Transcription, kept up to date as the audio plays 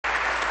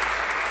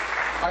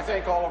I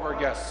thank all of our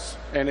guests,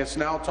 and it's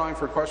now time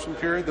for question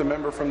period. The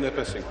member from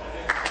Nipissing.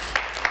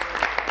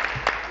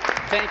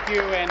 Thank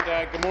you,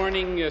 and good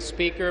morning,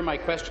 Speaker. My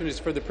question is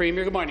for the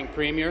Premier. Good morning,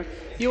 Premier.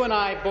 You and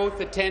I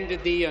both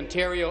attended the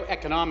Ontario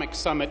Economic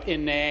Summit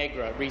in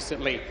Niagara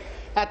recently.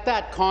 At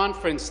that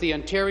conference, the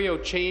Ontario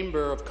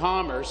Chamber of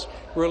Commerce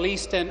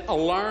released an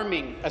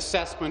alarming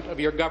assessment of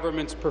your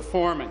government's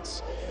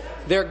performance.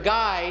 Their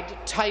guide,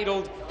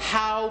 titled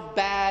 "How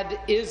Bad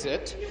Is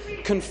It?",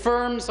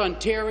 confirms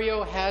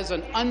Ontario has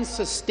an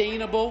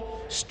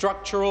unsustainable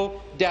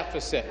structural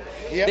deficit.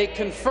 Yep. They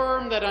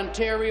confirm that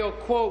Ontario,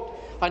 quote,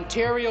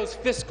 "Ontario's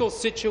fiscal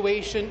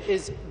situation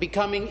is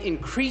becoming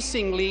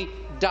increasingly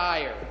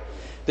dire."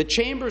 The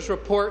Chamber's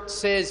report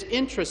says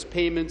interest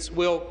payments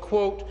will,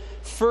 quote,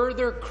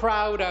 "further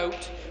crowd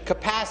out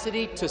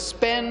capacity to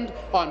spend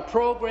on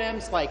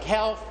programs like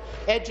health,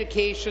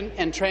 education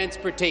and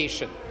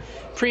transportation."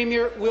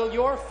 Premier, will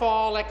your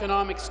fall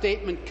economic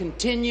statement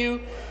continue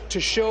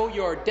to show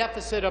your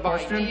deficit of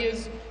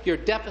ideas, your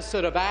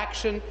deficit of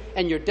action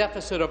and your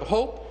deficit of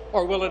hope,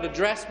 or will it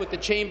address what the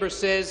Chamber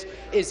says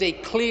is a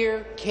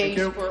clear case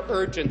for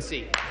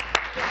urgency?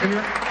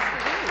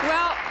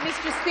 Well,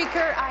 Mr.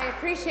 Speaker, I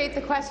appreciate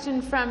the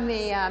question from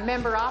the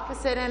member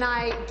opposite, and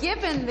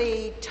given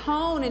the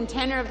tone and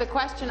tenor of the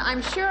question,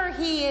 I'm sure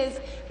he is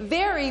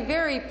very,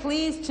 very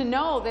pleased to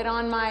know that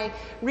on my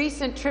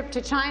recent trip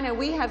to China,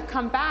 we have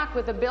come back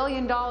with $1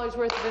 billion worth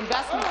of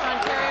investment for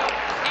Ontario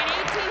and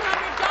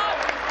 $1,800.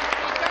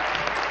 Speaker,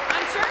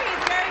 I'm sure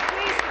he's very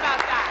pleased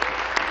about that,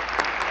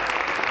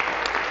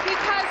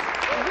 because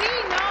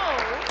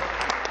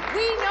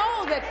we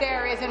know that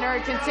there is an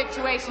urgent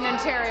situation in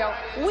Ontario.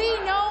 We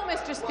know,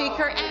 Mr.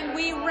 Speaker, and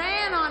we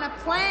ran on a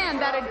plan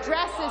that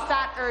addresses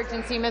that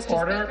urgency, Mr.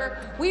 Speaker.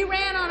 We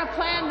ran on a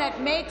plan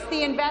that makes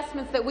the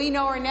investments that we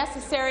know are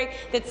necessary,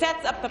 that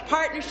sets up the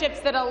partnerships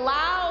that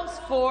allows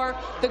for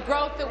the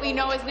growth that we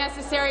know is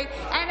necessary,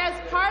 and as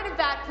part of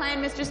that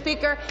plan, Mr.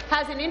 Speaker,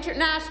 has an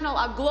international,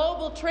 a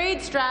global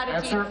trade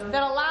strategy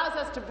that allows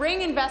us to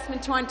bring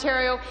investment to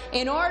Ontario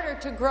in order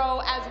to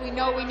grow as we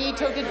know we need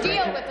to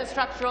deal with the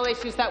structural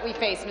issues that we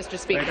face, Mr.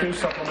 Speaker. Thank you.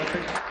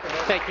 Supplementary.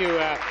 Thank you.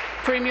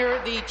 Premier,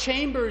 the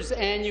Chamber's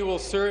annual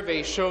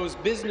survey shows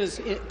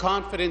business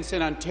confidence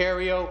in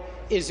Ontario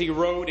is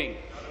eroding.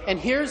 And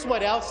here's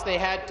what else they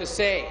had to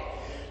say.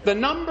 The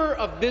number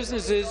of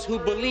businesses who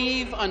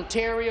believe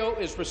Ontario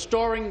is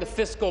restoring the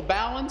fiscal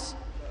balance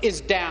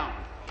is down.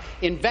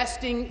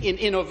 Investing in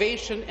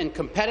innovation and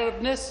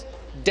competitiveness,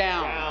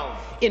 down.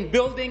 In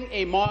building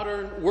a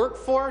modern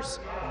workforce,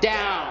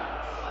 down.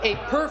 A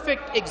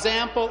perfect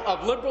example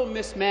of Liberal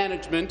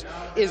mismanagement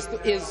is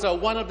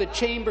one of the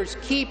Chamber's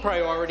key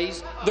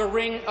priorities, the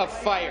Ring of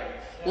Fire.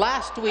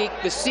 Last week,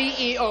 the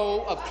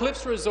CEO of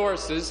Cliffs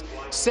Resources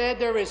said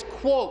there is,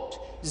 quote,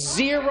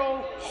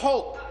 "zero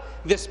hope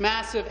this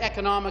massive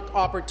economic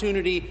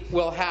opportunity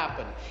will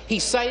happen." He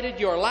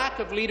cited your lack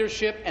of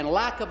leadership and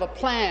lack of a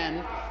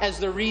plan as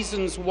the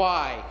reasons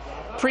why.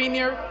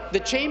 Premier, the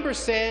Chamber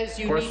says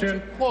you need to,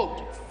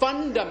 quote,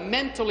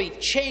 "fundamentally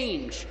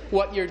change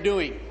what you're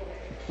doing."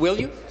 Will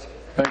you?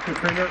 Thank you,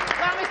 Premier.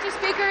 Well, Mr.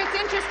 Speaker, it's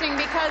interesting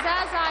because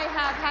as I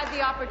have had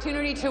the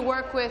opportunity to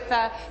work with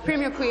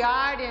Premier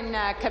Couillard in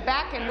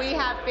Quebec, and we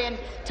have been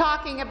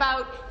talking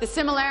about the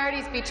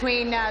similarities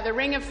between the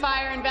Ring of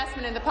Fire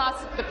investment and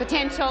the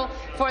potential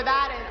for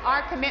that, and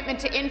our commitment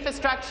to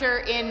infrastructure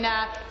in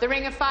the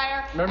Ring of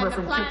Fire, and the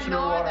Plan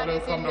Nord that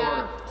is in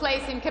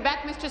place in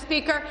Quebec, Mr.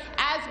 Speaker,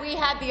 as we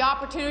had the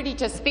opportunity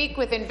to speak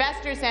with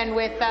investors and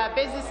with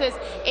businesses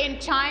in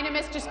China,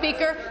 Mr.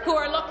 Speaker, who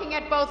are looking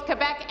at both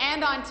Quebec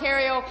and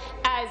Ontario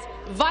as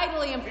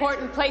vitally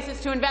important places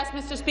to invest,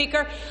 Mr.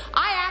 Speaker,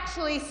 I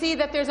actually see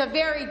that there's a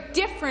very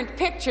different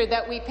picture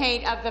that we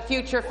paint of the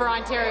future for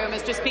Ontario,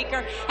 Mr.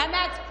 Speaker, and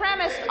that's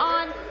premised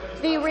on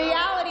the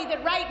reality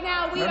that right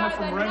now we are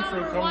the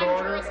 #1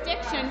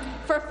 jurisdiction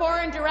for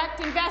foreign direct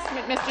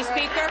investment, Mr.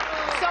 Speaker.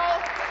 So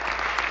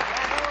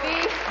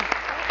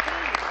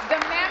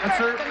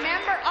the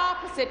member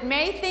opposite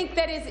may think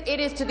that it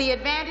is to the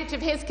advantage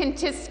of his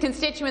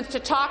constituents to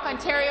talk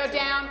Ontario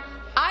down.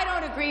 I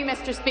don't agree,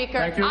 Mr. Speaker.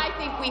 I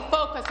think we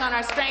focus on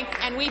our strength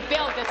and we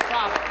build this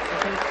province.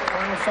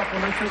 Final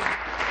supplementary.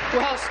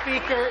 Well,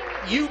 Speaker,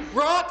 you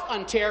brought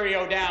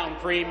Ontario down,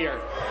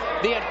 Premier.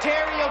 The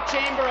Ontario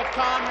Chamber of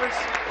Commerce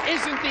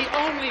isn't the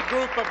only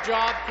group of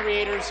job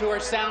creators who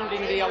are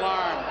sounding the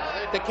alarm.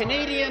 The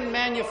Canadian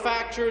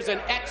manufacturers and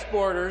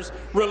exporters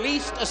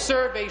released a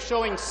survey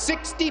showing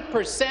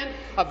 60%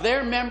 of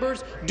their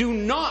members do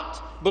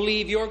not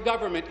believe your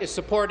government is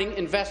supporting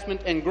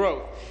investment and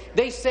growth.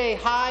 They say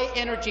high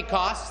energy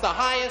costs, the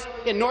highest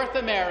in North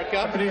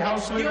America,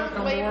 and skilled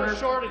labour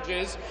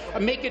shortages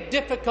make it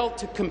difficult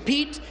to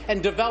compete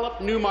and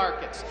develop new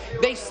markets.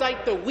 They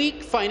cite the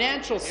weak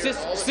financial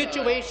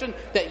situation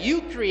that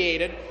you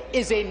created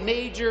is a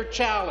major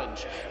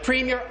challenge.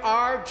 Premier,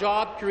 our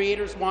job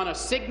creators want a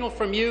signal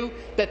from you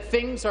that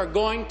things are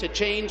going to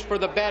change for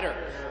the better,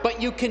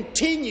 but you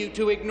continue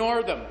to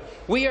ignore them.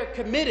 We are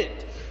committed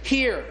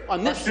here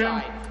on this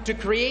side to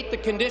create the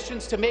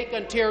conditions to make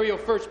Ontario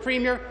first.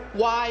 Premier,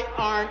 why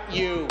aren't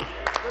you?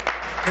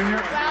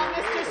 Well,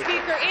 Mr.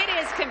 Speaker, it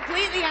is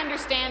completely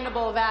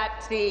understandable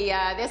that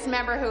this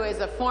member, who is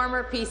a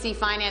former PC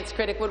finance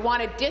critic, would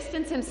want to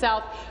distance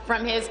himself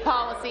from his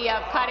policy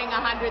of cutting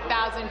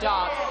 100,000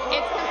 jobs.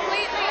 It's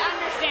completely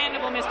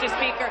understandable, Mr.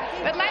 Speaker,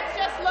 but let's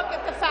just look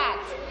at the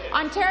facts.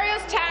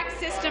 Ontario's tax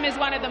system is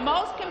one of the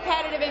most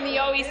competitive in the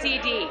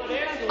OECD.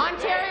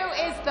 Ontario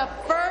is the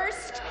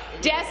first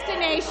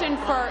destination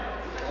for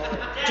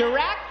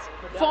direct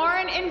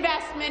foreign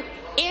investment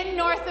in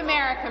North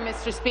America,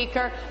 Mr.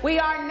 Speaker. We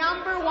are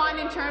 #1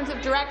 in terms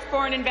of direct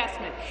foreign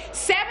investment.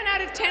 7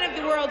 out of 10 of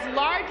the world's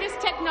largest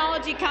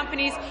technology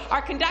companies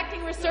are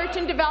conducting research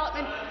and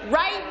development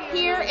right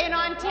here in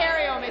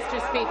Ontario, Mr.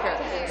 Speaker.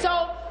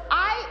 So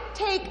I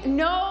take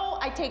no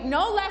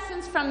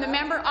lessons from the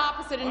member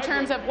opposite in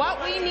terms of what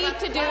we need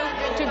to do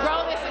to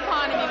grow this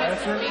economy,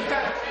 Mr.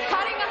 Speaker.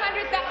 Cutting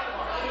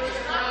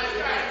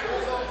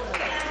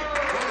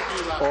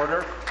 100,000.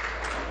 Order.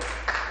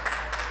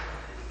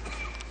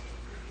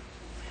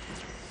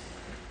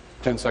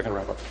 10-second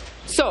wrap-up.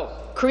 So,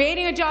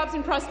 creating a Jobs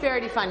and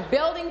Prosperity Fund,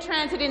 building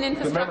transit and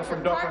infrastructure,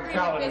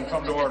 partnering with business,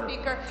 Mr.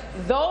 Speaker,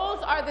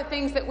 those are the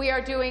things that we are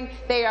doing.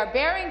 They are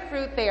bearing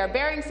fruit. They are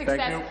bearing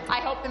success.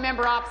 I hope the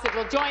member opposite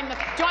will join the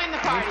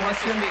party,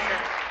 Mr. Speaker.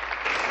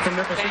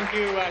 Thank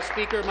you,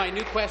 Speaker. My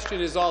new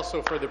question is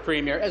also for the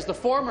Premier. As the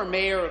former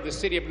mayor of the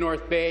City of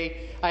North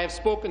Bay, I have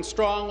spoken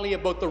strongly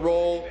about the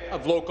role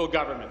of local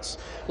governments.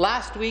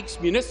 Last week's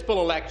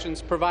municipal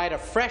elections provide a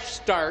fresh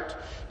start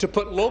to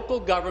put local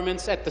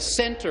governments at the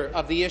centre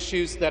of the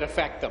issues that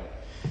affect them.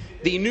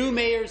 The new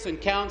mayors and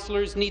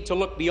councillors need to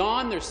look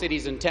beyond their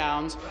cities and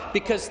towns,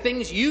 because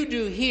things you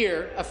do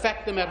here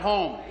affect them at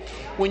home.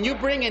 When you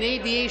bring an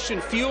aviation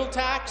fuel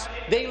tax,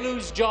 they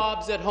lose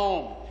jobs at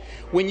home.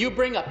 When you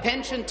bring a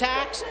pension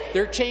tax,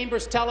 their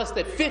chambers tell us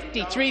that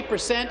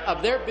 53%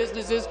 of their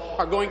businesses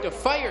are going to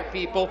fire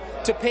people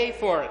to pay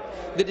for it.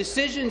 The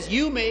decisions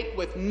you make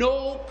with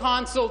no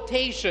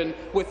consultation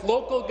with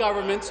local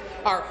governments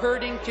are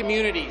hurting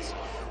communities.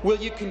 Will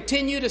you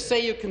continue to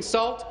say you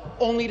consult,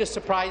 only to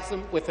surprise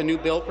them with a new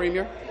bill,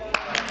 Premier?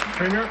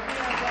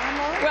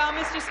 Well,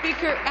 Mr.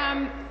 Speaker,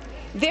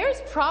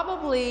 there's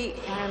probably,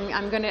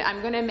 I'm going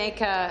to make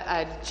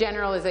a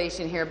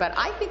generalization here, but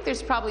I think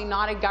there's probably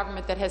not a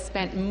government that has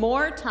spent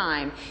more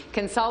time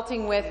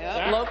consulting with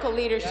local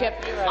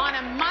leadership on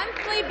a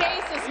monthly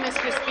basis,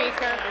 Mr.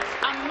 Speaker.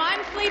 A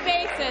monthly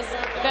basis.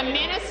 The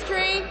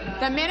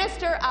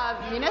Minister of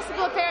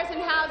Municipal Affairs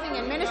and Housing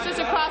and ministers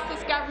across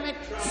this government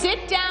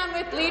sit down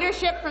with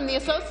leadership from the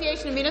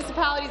Association of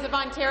Municipalities of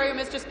Ontario,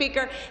 Mr.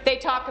 Speaker. They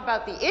talk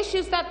about the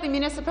issues that the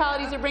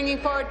municipalities are bringing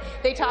forward.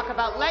 They talk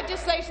about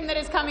legislation that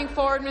is coming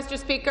forward, Mr.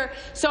 Speaker.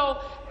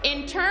 So,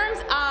 in terms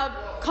of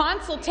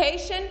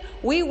consultation,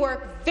 we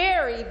work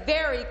very,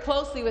 very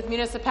closely with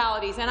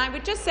municipalities. And I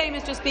would just say,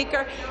 Mr.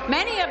 Speaker,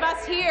 many of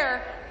us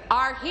here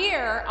are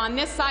here on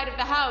this side of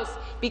the House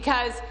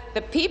because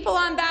the people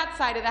on that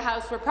side of the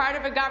House were part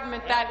of a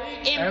government that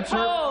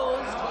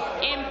imposed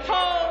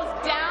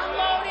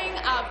downloading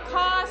of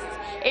costs,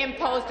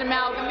 imposed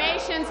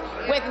amalgamations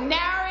with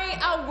nary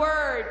a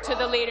word to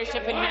the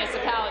leadership in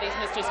municipalities,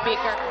 Mr.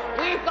 Speaker.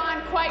 We've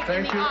gone quite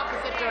in the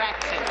opposite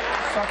direction.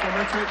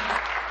 Supplementary.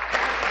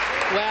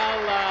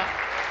 Well,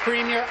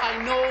 Premier, I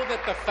know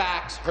that the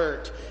facts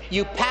hurt.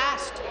 You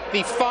passed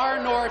the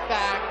Far North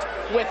Act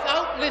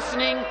without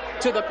listening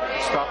to the—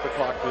 Stop the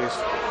clock, please.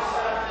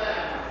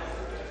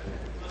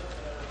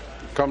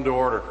 Come to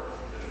order.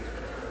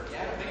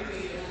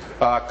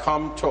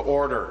 Come to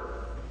order.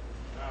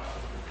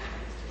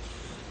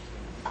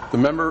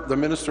 The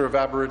Minister of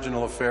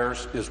Aboriginal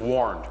Affairs is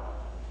warned.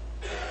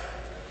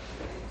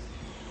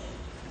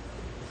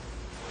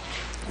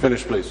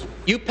 Finish, please.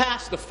 You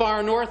passed the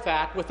Far North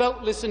Act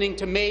without listening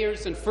to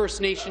mayors and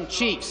First Nation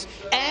chiefs.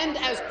 And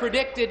as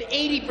predicted,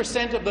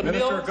 80% of the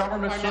mills are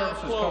now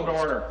closed. Come to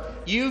order.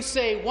 You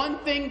say one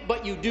thing,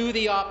 but you do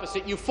the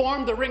opposite. You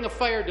formed the Ring of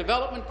Fire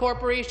Development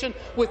Corporation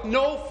with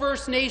no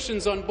First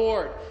Nations on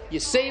board. You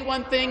say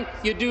one thing,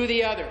 you do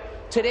the other.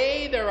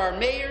 Today, there are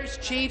mayors,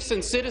 chiefs,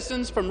 and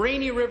citizens from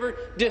Rainy River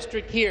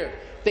District here.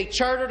 They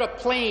chartered a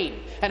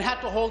plane and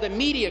had to hold a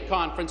media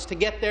conference to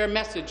get their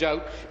message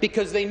out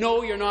because they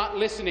know you're not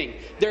listening.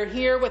 They're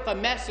here with a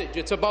message.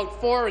 It's about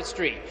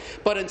forestry.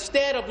 But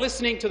instead of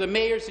listening to the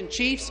mayors and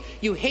chiefs,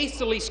 you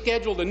hastily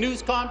scheduled a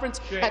news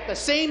conference at the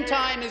same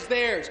time as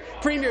theirs.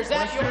 Premier, is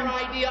that your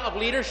idea of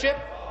leadership?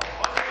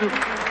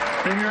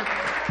 Premier.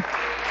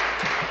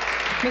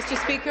 Mr.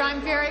 Speaker,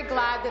 I'm very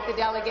glad that the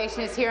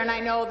delegation is here, and I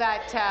know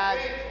that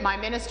my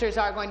ministers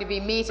are going to be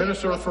meeting with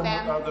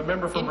them. The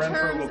member from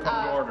Renfrew will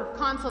come to order.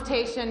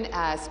 Consultation,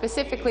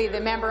 specifically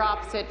the member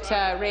opposite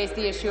raised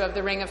the issue of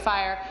the Ring of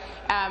Fire.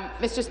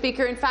 Mr.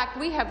 Speaker, in fact,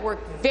 we have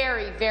worked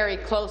very, very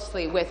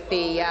closely with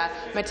the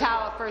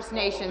Matawa First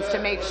Nations to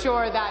make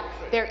sure that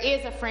there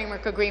is a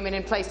framework agreement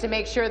in place, to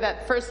make sure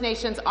that First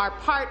Nations are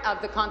part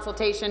of the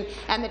consultation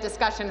and the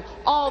discussion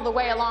all the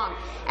way along.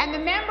 And the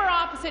member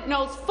opposite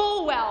knows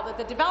full well that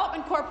the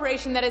development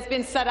corporation that has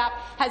been set up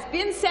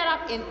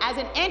as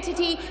an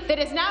entity that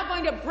is now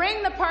going to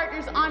bring the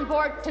partners on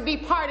board to be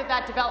part of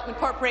that development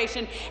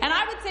corporation. And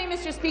I would say,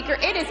 Mr. Speaker,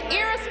 it is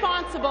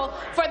irresponsible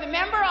for the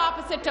member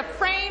opposite to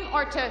frame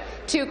or to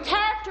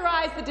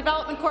characterize the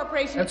development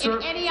corporation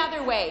in any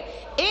other way.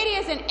 It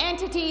is an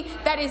entity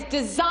that is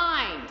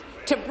designed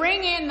to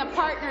bring in the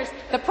partners,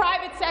 the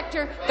private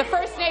sector, the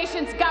First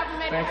Nations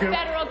government,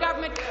 federal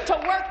government, to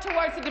work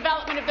towards the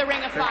development of the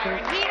Ring of Fire.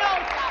 And he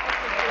knows that.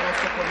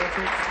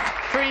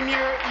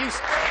 Premier,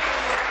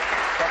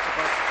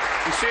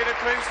 Be seated,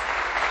 please.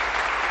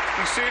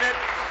 Be seated.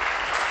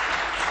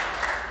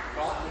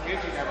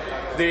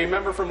 The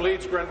member from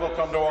Leeds Grenville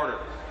come to order.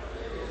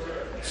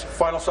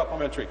 Final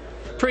supplementary.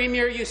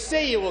 Premier, you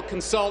say you will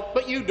consult,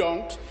 but you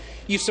don't.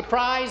 You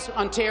surprise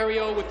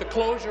Ontario with the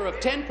closure of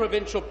 10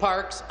 provincial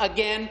parks.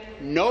 Again,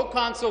 no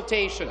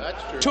consultation.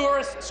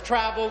 Tourists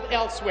travelled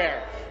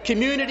elsewhere.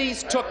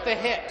 Communities took the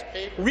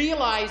hit.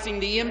 Realizing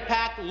the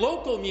impact,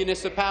 local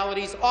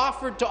municipalities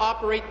offered to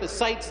operate the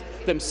sites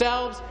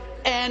themselves,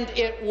 and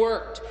it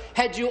worked.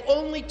 Had you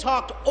only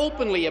talked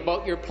openly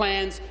about your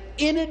plans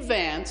in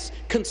advance,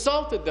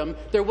 consulted them,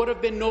 there would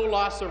have been no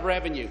loss of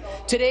revenue.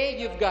 Today,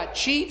 you've got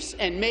chiefs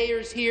and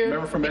mayors here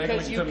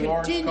because you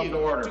continue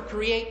to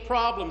create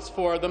problems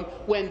for them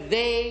when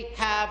they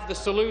have the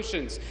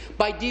solutions.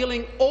 By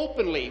dealing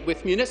openly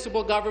with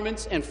municipal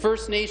governments and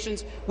First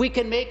Nations, we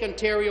can make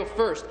Ontario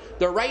first.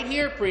 They're right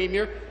here,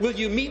 Premier. Will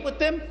you meet with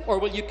them, or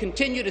will you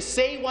continue to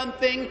say one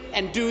thing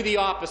and do the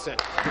opposite?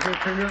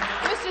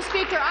 Mr.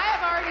 Speaker, I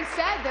have already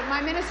said that my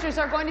ministers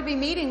are going to be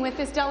meeting with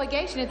this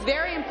delegation. It's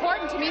very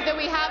important to me that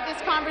we have this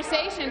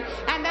conversation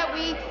and that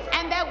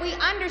we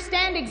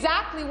understand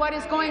exactly what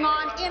is going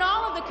on in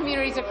all of the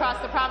communities across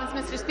the province,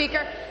 Mr.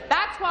 Speaker.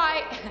 That's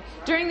why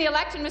during the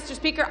election, Mr.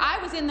 Speaker,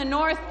 I was in the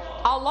north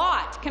a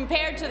lot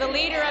compared to the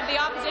leader of the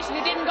opposition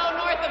who didn't go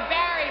north of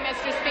Barrie,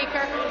 Mr.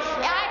 Speaker.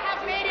 I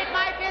have made it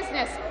my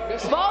business,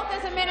 both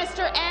as a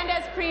minister and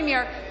as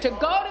Premier, to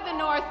go to the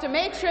north to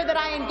make sure that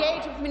I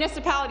engage with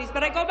municipalities.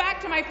 But I go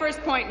back to my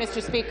first point,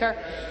 Mr. Speaker.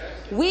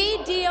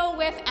 We deal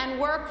with and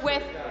work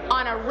with,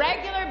 on a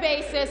regular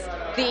basis,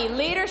 the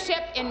leadership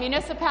in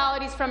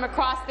municipalities from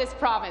across this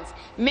province.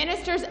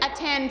 Ministers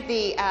attend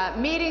the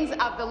meetings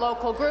of the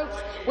local groups.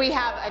 We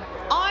have an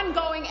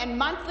ongoing and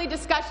monthly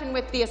discussion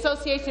with the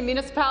Association of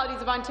Municipalities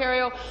of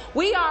Ontario.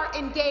 We are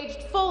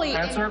engaged fully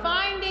in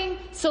finding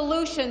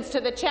solutions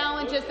to the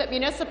challenges that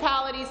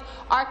municipalities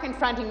are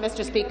confronting,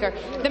 Mr. Speaker.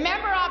 The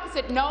member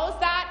opposite knows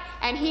that,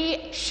 and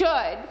he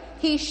should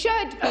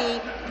be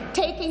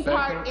taking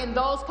part in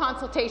those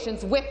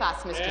consultations with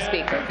us, Mr.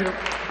 Speaker. Thank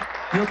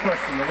you. Your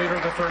question, the Leader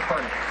of the Third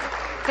Party.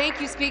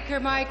 Thank you, Speaker.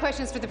 My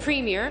question is for the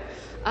Premier.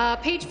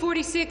 Page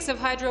 46 of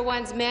Hydro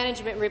One's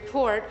management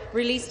report,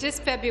 released this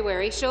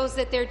February, shows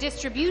that their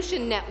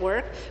distribution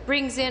network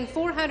brings in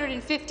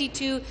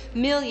 $452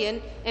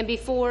 million and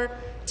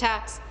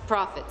before-tax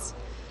profits.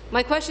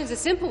 My question is a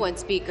simple one,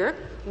 Speaker.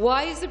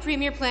 Why is the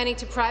Premier planning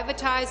to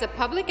privatize a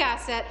public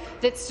asset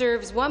that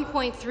serves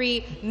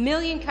 1.3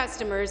 million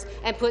customers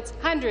and puts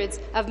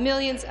hundreds of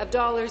millions of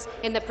dollars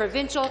in the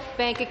provincial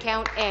bank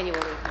account annually?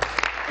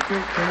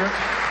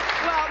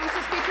 Well,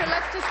 Mr. Speaker,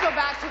 let's just go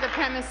back to the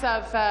premise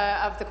of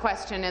the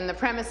question. And the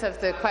premise of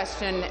the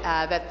question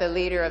that the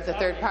Leader of the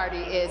Third Party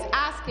is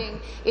asking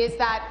is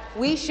that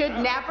we should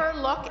never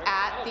look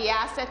at the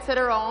assets that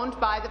are owned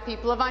by the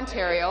people of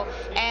Ontario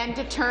and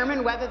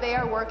determine whether they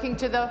are working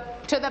to the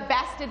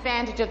best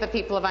advantage of the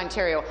people of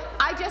Ontario.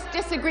 I just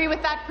disagree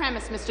with that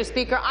premise, Mr.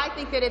 Speaker. I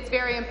think that it's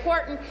very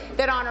important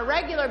that on a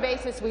regular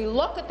basis we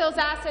look at those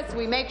assets,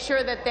 we make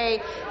sure that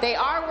they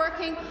are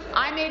working.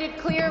 I made it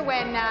clear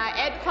when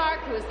Ed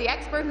Clark, who is the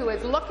expert who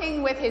is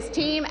looking with his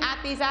team at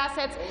these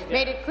assets,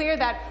 made it clear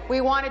that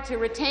we wanted to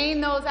retain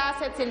those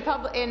assets in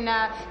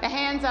the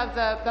hands of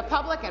the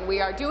public, and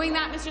we are doing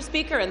that, Mr.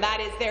 Speaker, and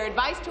that is their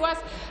advice to us.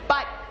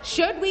 But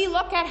should we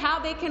look at how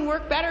they can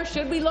work better?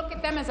 Should we look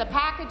at them as a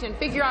package and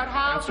figure out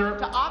how to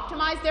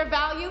optimize their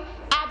value?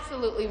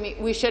 Absolutely,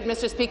 we should,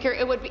 Mr. Speaker.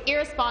 It would be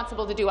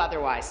irresponsible to do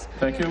otherwise.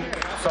 Thank you.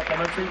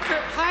 Supplementary.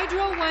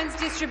 Hydro One's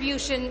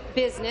distribution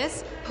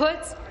business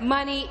puts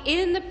money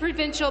in the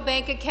provincial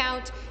bank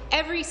account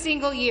every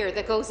single year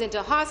that goes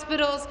into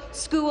hospitals,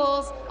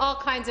 schools, all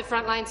kinds of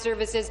frontline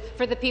services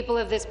for the people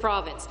of this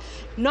province.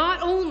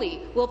 Not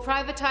only will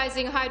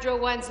privatizing Hydro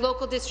One's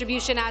local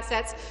distribution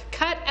assets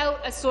cut out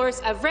a source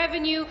of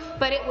revenue,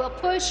 but it will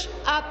push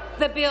up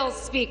the bills,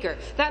 Speaker.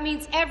 That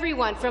means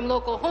everyone from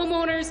local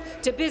homeowners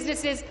to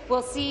businesses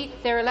will see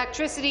their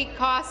electricity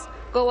costs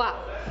go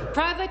up.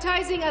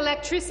 Privatizing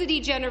electricity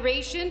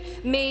generation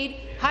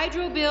made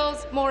hydro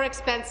bills more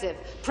expensive.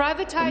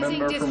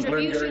 Privatizing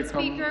distribution,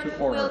 Speaker,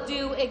 will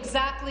do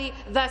exactly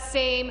the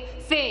same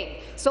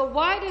thing. So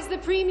why does the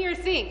Premier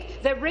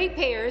think that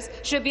ratepayers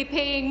should be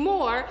paying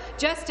more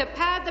just to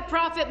pad the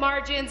profit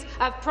margins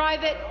of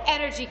private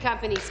energy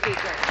companies,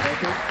 Speaker?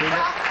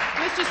 Well,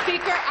 Mr.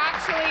 Speaker,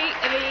 actually,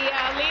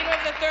 the Leader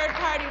of the Third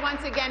Party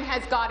once again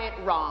has got it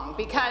wrong,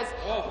 because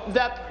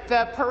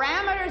the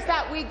parameters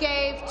that we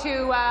gave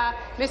to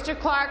Mr.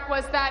 Clark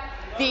was that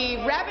the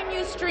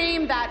revenue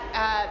stream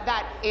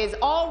that is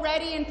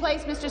already in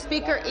place, Mr.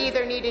 Speaker,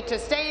 either needed to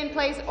stay in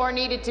place or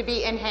needed to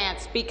be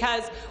enhanced,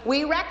 because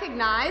we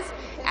recognize,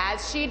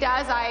 as she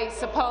does, I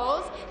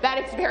suppose, that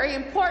it's very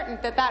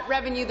important that that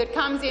revenue that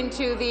comes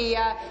into the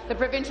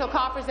provincial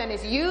coffers and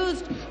is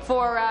used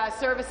for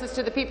services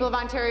to the people of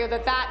Ontario,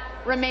 that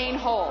remain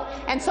whole.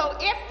 And so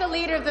if the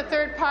Leader of the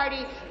Third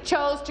Party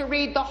chose to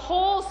read the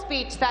whole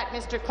speech that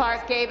Mr.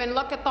 Clark gave and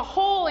look at the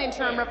whole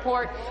interim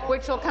report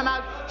which will come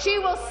out, she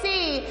will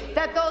see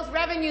that those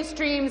revenue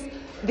streams,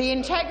 the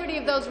integrity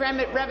of those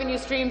revenue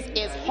streams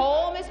is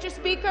whole, Mr.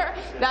 Speaker,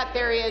 that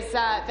there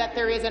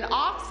is an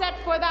offset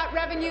for that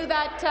revenue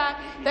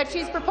that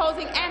she's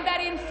proposing, and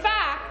that in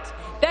fact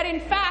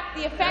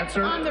the effect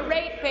on the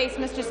rate base,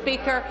 Mr.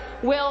 Speaker,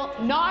 will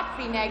not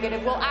be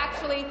negative, will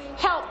actually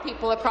help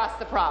people across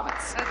the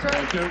province. That's right.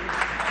 Thank you.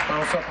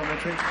 Final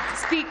supplementary.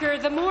 Speaker,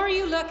 the more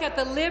you look at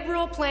the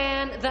Liberal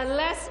plan, the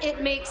less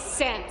it makes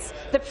sense.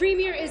 The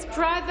Premier is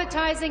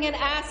privatizing an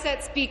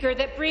asset, Speaker,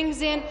 that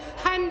brings in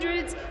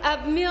hundreds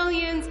of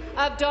millions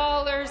of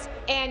dollars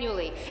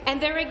annually.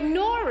 And they're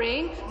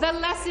ignoring the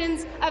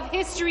lessons of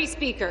history,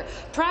 Speaker.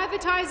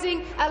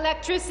 Privatizing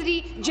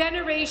electricity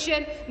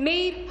generation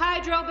made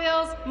hydro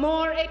bills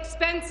more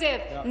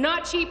expensive,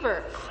 not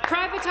cheaper.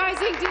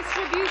 Privatizing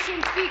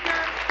distribution, Speaker,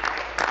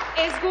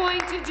 is going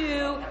to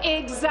do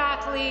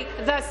exactly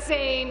the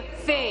same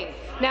thing.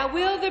 Now,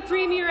 will the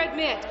Premier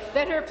admit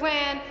that her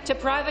plan to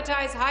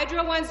privatize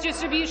Hydro One's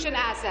distribution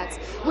assets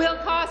will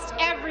cost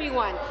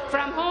everyone,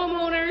 from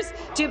homeowners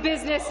to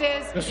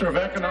businesses, Minister of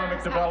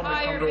Economic Development,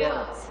 higher come to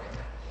order. bills?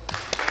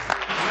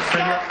 So,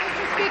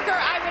 Mr. Speaker,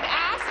 I would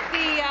ask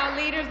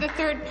the Leader of the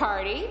Third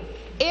Party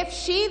if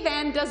she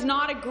then does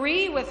not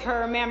agree with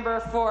her member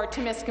for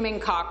Timiskaming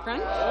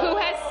Cochrane, who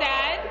has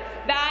said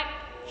that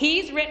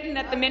he's written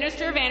that the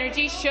Minister of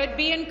Energy should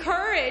be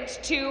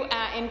encouraged to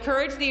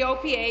encourage the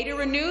OPA to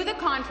renew the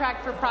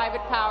contract for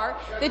private power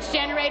that's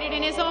generated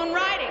in his own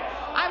riding.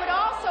 I would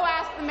also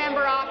ask the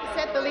member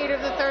opposite, the Leader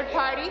of the Third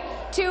Party,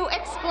 to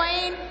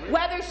explain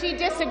whether she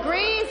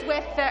disagrees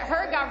with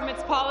her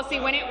government's policy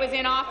when it was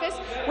in office,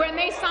 when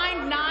they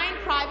signed 9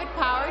 private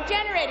power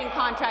generating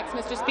contracts,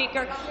 Mr.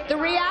 Speaker. The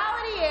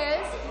reality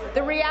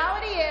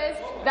is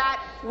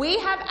that we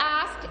have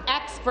asked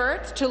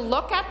experts to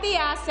look at the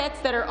assets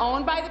that are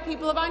owned by the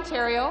people of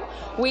Ontario.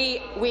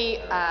 We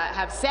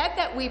have said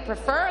that we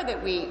prefer,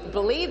 that we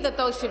believe that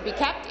those should be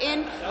kept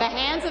in the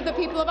hands of the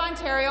people of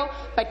Ontario,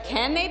 but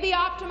can they be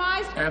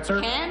optimized? Answer.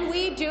 Can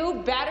we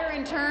do better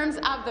in terms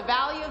of the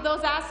value of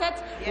those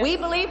assets? Yes. We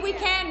believe we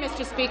can,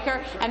 Mr.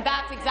 Speaker, and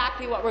that's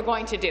exactly what we're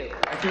going to do.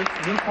 Thank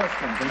you. New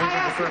question. I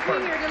asked the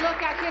Premier to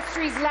look at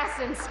history's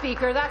lessons,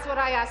 Speaker. That's what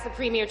I asked the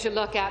Premier to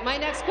look at. My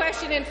next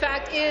question, in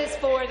fact, is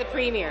for the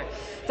Premier.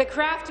 The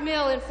Kraft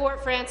Mill in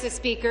Fort Frances,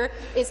 Speaker,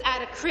 is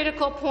at a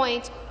critical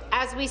point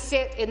as we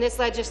sit in this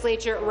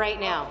legislature right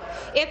now.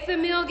 If the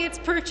mill gets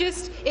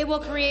purchased, it will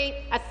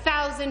create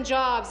 1,000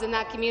 jobs in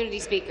that community,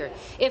 Speaker.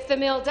 If the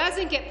mill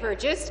doesn't get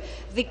purchased,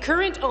 the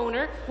current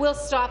owner will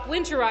stop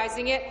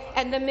winterizing it,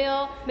 and the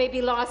mill may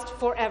be lost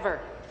forever.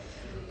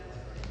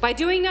 By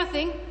doing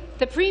nothing,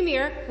 the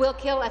Premier will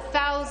kill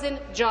 1,000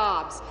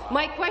 jobs.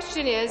 My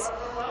question is,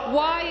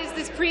 why is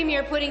this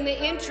Premier putting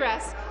the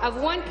interests of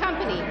one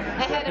company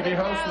ahead of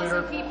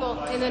 1,000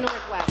 people in the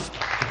Northwest?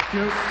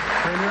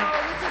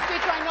 Mr.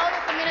 Speaker, I know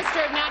that the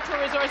Minister of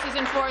Natural Resources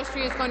and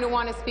Forestry is going to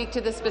want to speak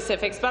to the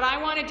specifics, but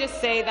I want to just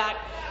say that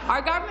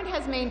our government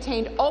has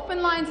maintained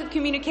open lines of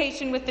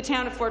communication with the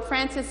town of Fort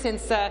Frances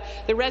since the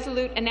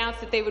Resolute announced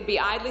that they would be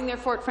idling their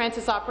Fort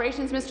Frances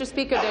operations, Mr.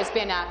 Speaker. There's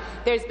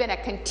been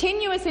a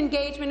continuous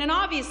engagement, and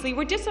obviously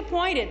we're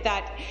disappointed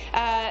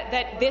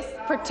that this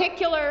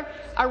particular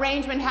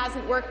arrangement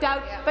hasn't worked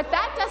out, but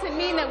that doesn't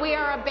mean that we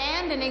are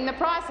abandoning the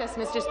process,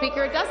 Mr.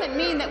 Speaker. It doesn't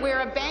mean that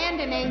we're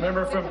abandoning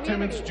Member from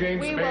Timmins,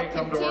 James Bay,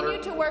 come to order. We will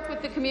continue to work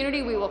with the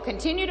community. We will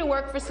continue to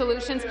work for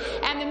solutions,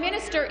 and the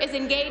minister is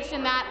engaged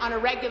in that on a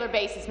regular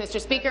basis, Mr.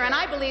 Speaker, and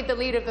I believe the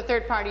Leader of the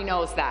Third Party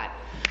knows that.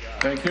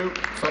 Thank you.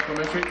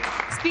 Supplementary.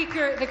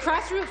 Speaker, the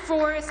Crossroot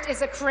Forest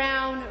is a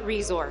Crown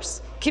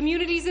resource.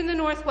 Communities in the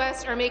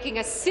Northwest are making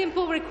a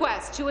simple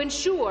request to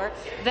ensure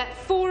that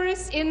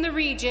forests in the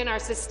region are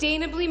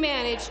sustainably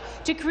managed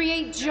to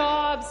create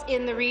jobs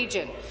in the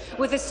region.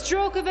 With a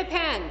stroke of a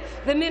pen,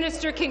 the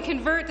minister can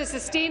convert the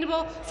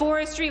sustainable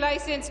forestry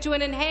license to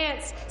an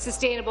enhanced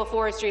sustainable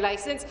forestry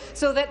license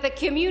so that the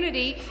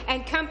community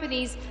and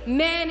companies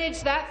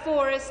manage that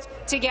forest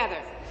together.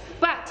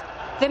 But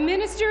the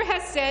minister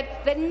has said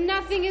that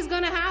nothing is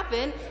going to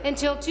happen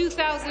until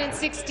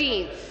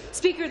 2016.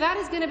 Speaker, that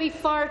is going to be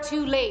far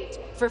too late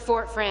for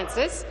Fort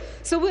Frances.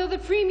 So will the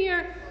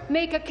Premier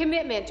make a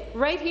commitment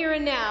right here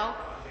and now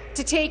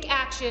to take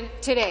action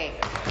today?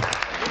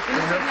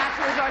 Minister of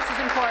Natural Resources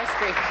and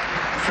Forestry.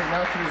 Minister of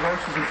Natural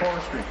Resources and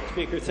Forestry.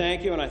 Speaker,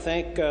 thank you, and I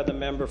thank the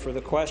member for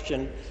the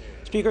question.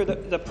 Speaker,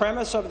 the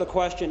premise of the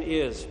question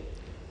is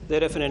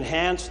that if an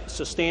enhanced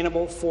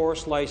sustainable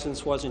forest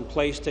license was in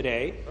place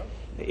today,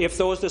 If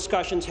those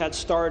discussions had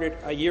started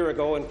a year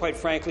ago, and quite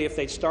frankly, if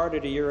they'd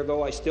started a year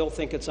ago, I still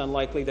think it's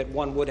unlikely that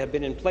one would have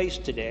been in place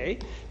today,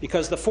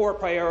 because the 4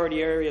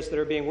 priority areas that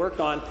are being worked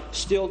on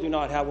still do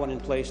not have one in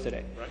place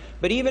today. Right.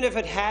 But even if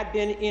it had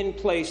been in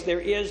place,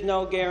 there is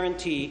no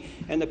guarantee,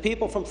 and the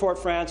people from Fort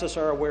Frances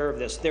are aware of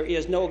this, there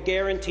is no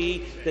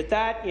guarantee that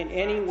that in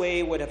any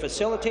way would have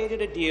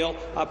facilitated a deal,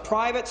 a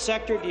private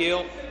sector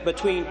deal,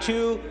 between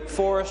 2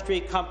 forestry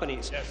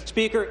companies. Yes.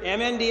 Speaker,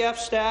 MNDF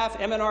staff,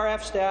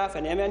 MNRF staff,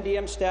 and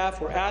MNDM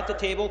staff were at the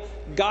table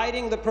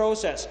guiding the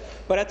process.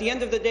 But at the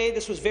end of the day,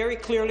 this was very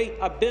clearly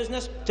a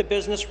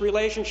business-to-business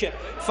relationship.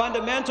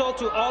 Fundamental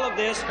to all of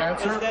this is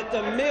that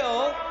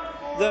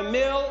the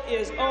mill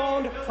is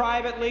owned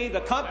privately.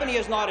 The company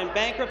is not in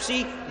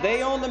bankruptcy.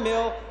 They own the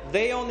mill.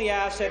 They own the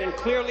asset, and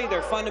clearly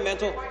they're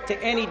fundamental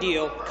to any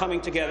deal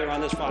coming together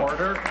on this file.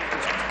 Order.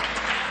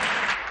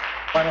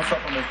 Final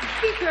supplementary.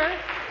 Speaker,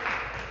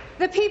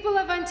 the people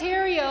of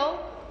Ontario,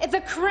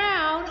 the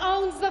Crown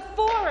owns the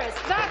forest.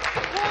 That's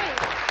the point.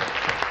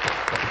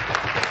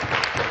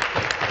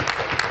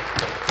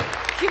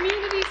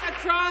 Communities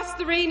across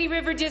the Rainy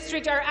River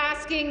District are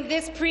asking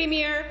this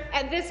Premier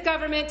and this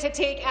government to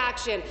take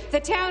action.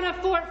 The town of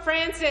Fort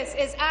Frances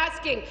is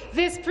asking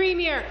this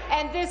Premier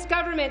and this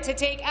government to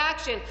take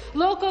action.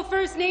 Local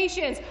First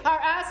Nations are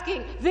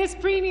asking this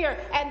Premier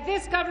and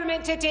this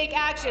government to take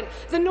action.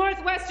 The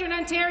Northwestern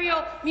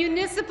Ontario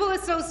Municipal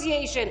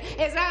Association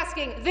is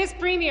asking this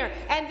Premier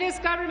and this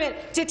government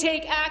to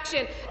take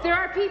action. There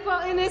are people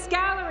in this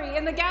gallery,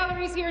 in the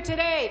galleries here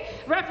today,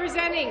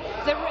 representing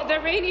the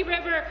Rainy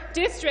River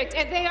District,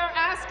 and they are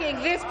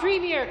asking this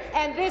Premier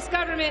and this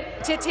government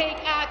to take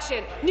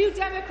action. New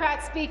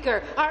Democrat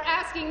Speaker are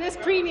asking this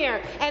Premier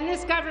and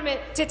this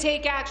government to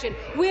take action.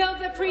 Will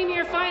the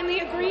Premier finally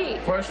agree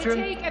to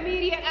take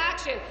immediate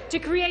action to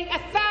create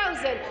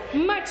 1,000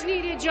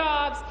 much-needed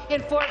jobs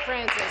in Fort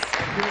Frances?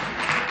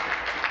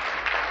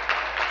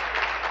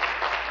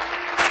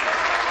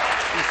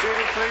 Be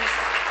seated, please.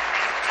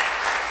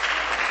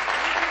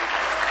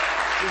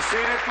 Be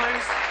seated,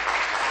 please.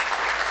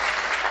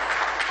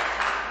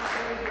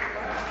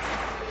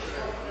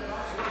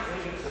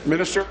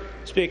 Minister.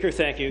 Speaker,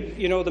 thank you.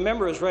 You know, the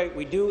member is right.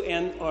 We do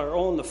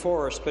own the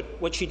forest, but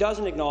what she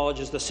doesn't acknowledge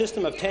is the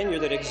system of tenure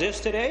that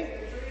exists today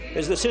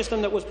is the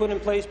system that was put in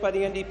place by the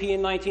NDP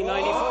in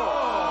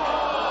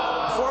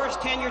 1994.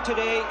 Forest tenure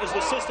today is the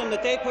system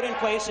that they put in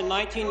place in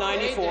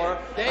 1994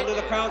 under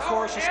the Crown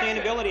Forest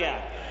Sustainability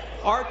Act.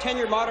 Our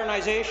tenure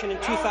modernization in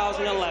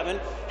 2011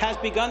 has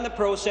begun the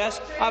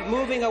process of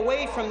moving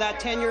away from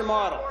that tenure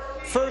model.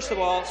 First of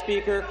all,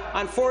 Speaker,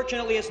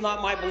 unfortunately it's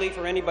not my belief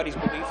or anybody's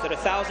belief that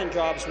 1,000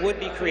 jobs would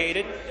be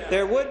created.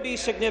 There would be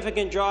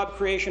significant job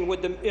creation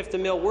if the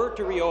mill were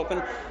to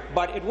reopen,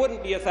 but it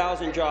wouldn't be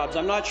 1,000 jobs.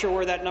 I'm not sure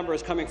where that number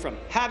is coming from.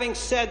 Having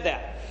said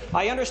that,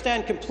 I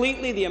understand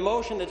completely the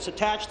emotion that's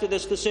attached to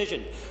this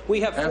decision.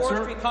 We have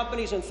forestry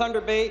companies in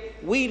Thunder Bay.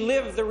 We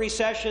lived the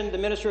recession, the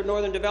Minister of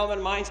Northern Development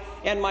and Mines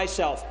and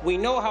myself. We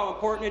know how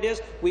important it is.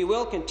 We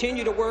will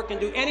continue to work and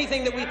do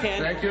anything that we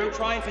can to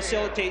try and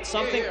facilitate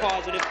something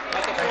positive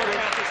at the Fort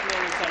Frances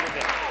Mill in Thunder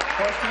Bay.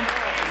 Question?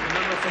 The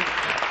member from...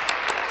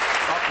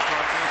 Stop the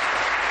clock, please.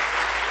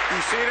 Be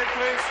seated,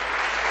 please.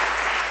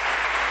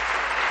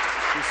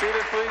 Be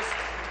seated, please.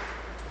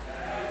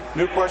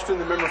 New question,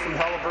 the member from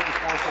Haliburton,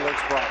 Forest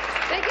Lakes Brock.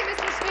 Thank you,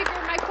 Mr. Speaker.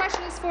 My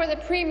question is for the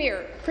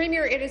Premier.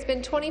 Premier, it has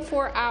been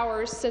 24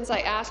 hours since I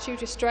asked you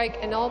to strike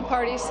an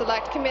all-party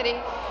select committee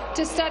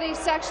to study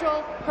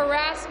sexual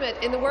harassment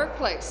in the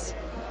workplace.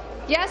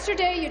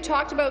 Yesterday, you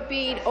talked about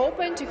being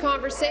open to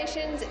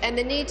conversations and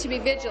the need to be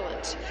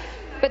vigilant.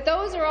 But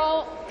those are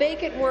all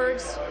vacant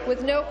words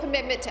with no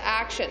commitment to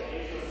action.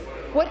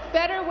 What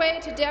better way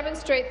to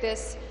demonstrate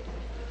that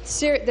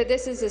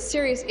this is a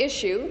serious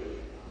issue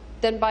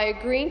than by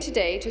agreeing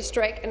today to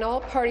strike an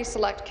all-party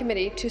select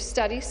committee to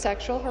study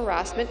sexual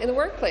harassment in the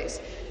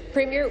workplace?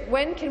 Premier,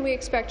 when can we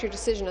expect your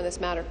decision on this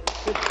matter?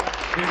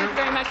 Thank you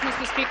very much,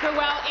 Mr. Speaker.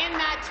 Well, in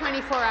that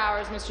 24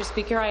 hours, Mr.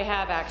 Speaker, I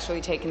have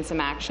actually taken some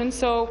action.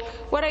 So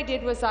what I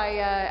did was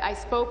I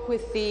spoke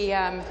with the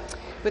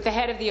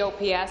head of the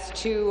OPS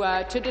to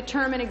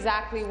determine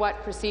exactly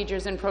what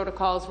procedures and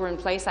protocols were in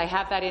place. I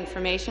have that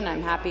information.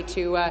 I'm happy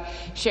to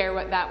share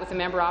that with the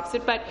member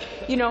opposite. But,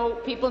 you know,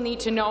 people need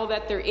to know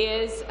that there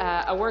is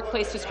a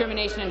workplace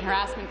discrimination and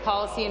harassment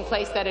policy in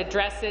place that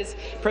addresses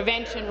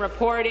prevention,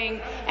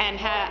 reporting, and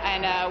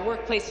a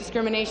workplace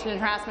discrimination and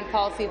harassment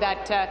policy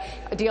that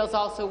deals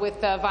also with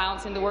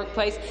violence in the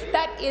workplace.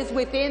 That is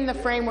within the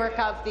framework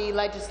of the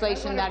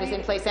legislation that is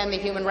in place and the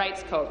Human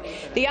Rights Code.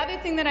 The other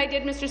thing that I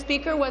did, Mr.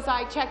 Speaker, was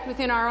I checked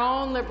within our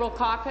own Liberal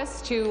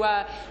caucus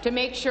to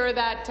make sure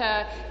that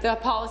the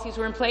policies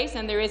were in place,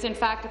 and there is in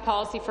fact a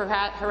policy for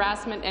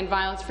harassment and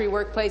violence-free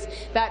workplace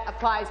that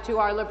applies to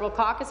our Liberal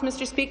caucus,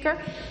 Mr.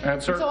 Speaker.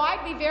 Answer. So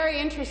I'd be very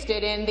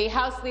interested in the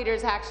House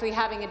leaders actually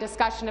having a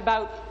discussion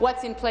about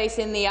what's in place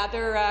in the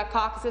other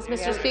caucuses,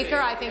 Mr. Speaker.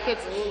 I think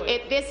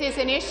this is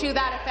an issue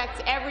that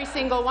affects every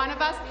single one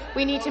of us.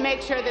 We need to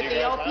make sure that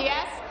the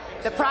OPS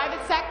the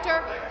private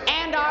sector,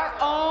 and our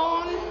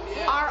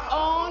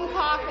own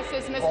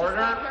caucuses, Mr.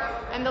 Speaker,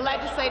 and the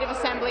Legislative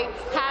Assembly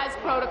has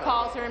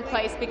protocols are in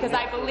place, because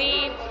I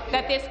believe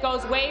that this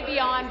goes way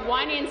beyond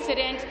one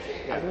incident,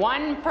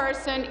 one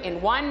person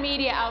in one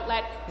media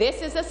outlet.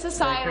 This is a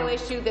societal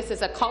issue. This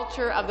is a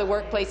culture of the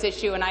workplace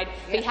issue, and I'd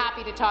be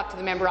happy to talk to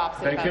the member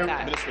opposite about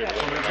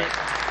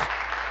that.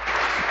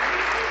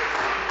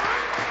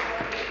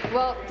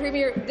 Well,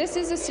 Premier, this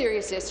is a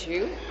serious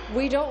issue.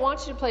 We don't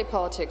want you to play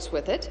politics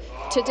with it.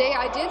 Today,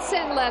 I did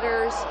send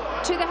letters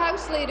to the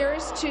House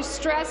leaders to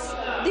stress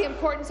the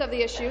importance of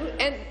the issue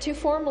and to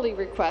formally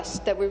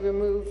request that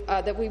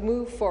we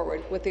move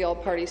forward with the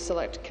All-Party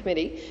Select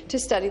Committee to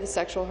study the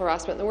sexual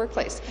harassment in the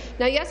workplace.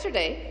 Now,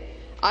 yesterday,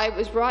 I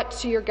was brought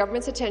to your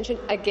government's attention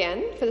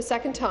again, for the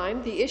second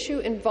time, the issue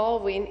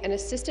involving an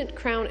assistant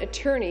Crown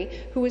attorney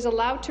who was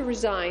allowed to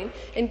resign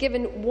and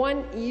given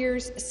 1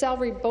 year's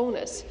salary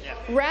bonus,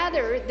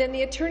 rather than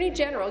the Attorney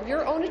General,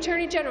 your own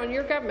Attorney General in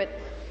your government,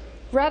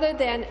 rather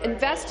than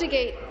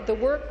investigate the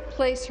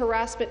workplace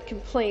harassment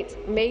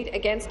complaint made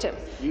against him.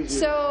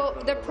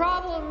 So the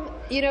problem,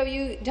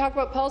 you talk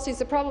about policies,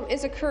 the problem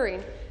is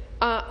occurring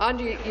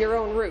under your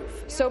own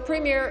roof. So,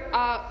 Premier,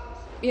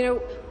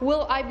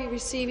 will I be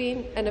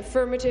receiving an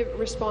affirmative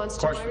response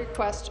to my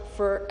request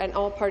for an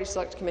all-party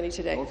select committee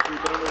today?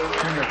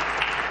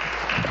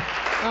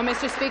 Well,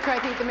 Mr. Speaker, I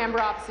think the member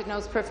opposite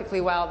knows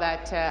perfectly well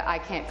that I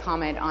can't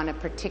comment on a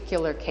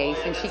particular case,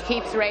 and she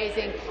keeps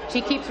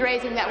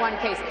raising that one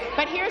case.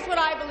 But here's what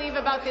I believe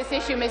about this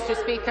issue, Mr.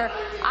 Speaker.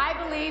 I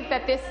believe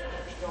that this.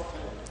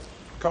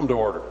 Come to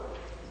order.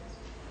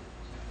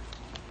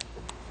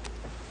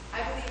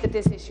 I believe that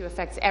this issue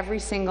affects every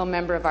single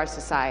member of our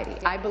society.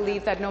 I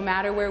believe that no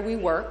matter where we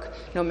work,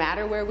 no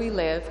matter where we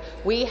live,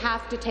 we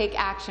have to take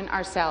action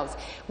ourselves.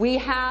 We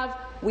have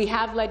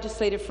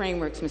legislative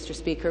frameworks, Mr.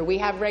 Speaker. We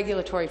have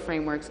regulatory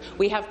frameworks.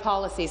 We have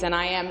policies, and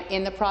I am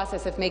in the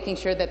process of making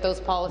sure that those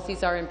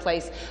policies are in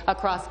place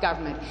across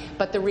government.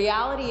 But the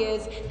reality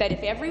is that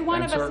if every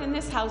one of us in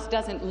this House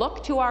doesn't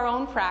look to our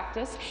own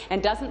practice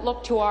and doesn't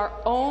look to our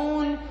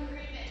own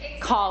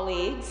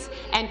colleagues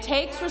and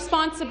takes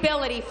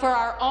responsibility for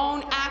our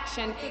own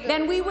action,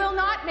 then we will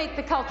not make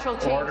the cultural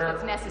change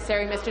that's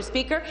necessary, Mr.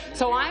 Speaker.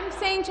 So I'm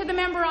saying to the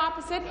member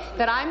opposite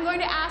that I'm going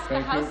to ask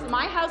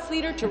my House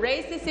Leader to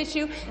raise this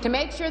issue to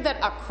make sure that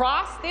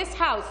across this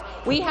House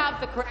we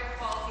have the correct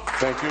policies.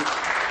 Thank you.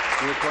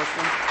 Any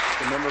question?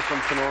 The member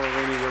from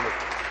Kenora-Rainy River.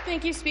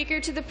 Thank you,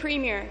 Speaker. To the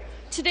Premier.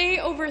 Today,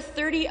 over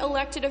 30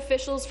 elected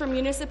officials from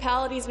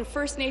municipalities and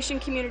First Nation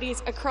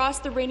communities across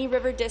the Rainy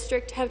River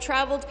District have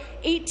travelled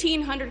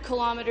 1,800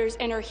 kilometres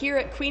and are here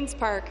at Queen's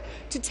Park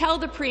to tell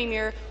the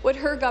Premier what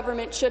her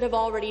government should have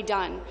already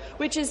done,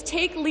 which is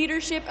take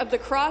leadership of the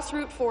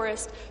Crossroot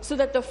Forest so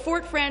that the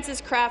Fort Frances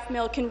craft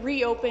mill can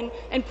reopen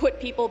and put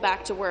people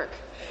back to work.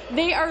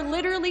 They are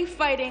literally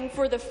fighting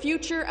for the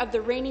future of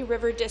the Rainy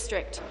River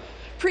District.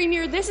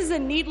 Premier, this is a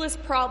needless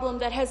problem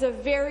that has a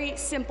very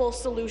simple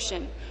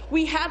solution.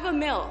 We have a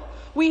mill,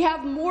 we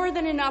have more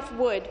than enough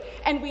wood,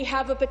 and we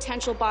have a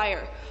potential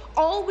buyer.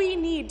 All we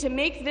need to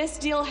make this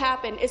deal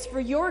happen is for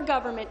your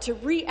government to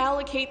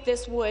reallocate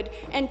this wood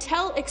and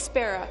tell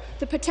Expera,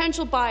 the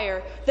potential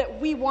buyer, that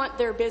we want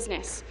their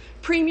business.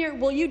 Premier,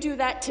 will you do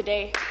that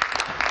today?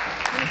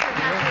 Minister of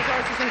Natural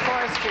Resources and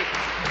Forestry.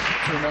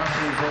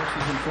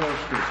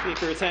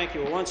 Speaker, thank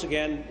you. Well, once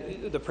again,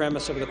 the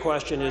premise of the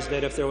question is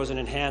that if there was an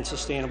enhanced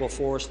sustainable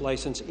forest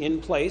license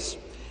in place,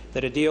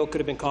 that a deal could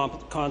have been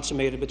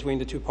consummated between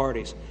the two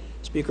parties.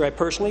 Speaker, I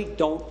personally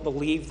don't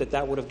believe that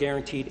that would have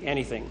guaranteed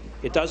anything.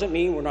 It doesn't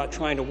mean we're not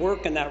trying to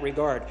work in that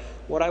regard.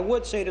 What I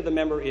would say to the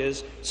member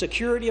is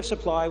security of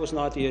supply was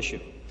not the issue.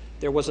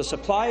 There was a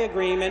supply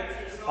agreement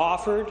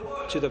offered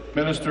to the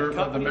Minister.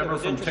 The member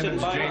from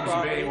Timmins James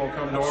Bay will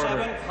come to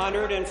order.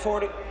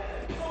 740.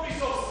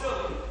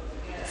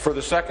 For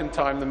the second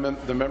time,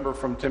 the member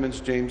from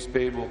Timmins James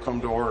Bay will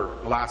come to order.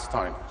 Last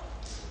time.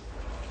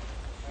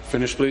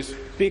 Finish, please.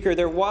 Speaker,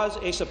 there was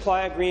a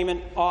supply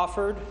agreement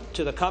offered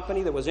to the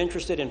company that was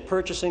interested in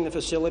purchasing the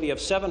facility of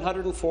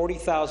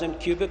 740,000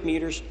 cubic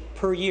metres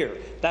per year.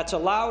 That's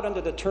allowed under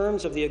the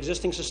terms of the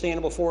existing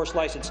sustainable forest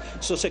license.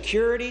 So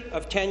security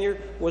of tenure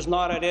was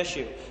not at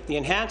issue. The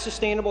enhanced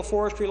sustainable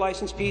forestry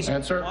license piece,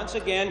 once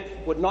again,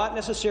 would not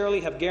necessarily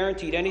have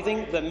guaranteed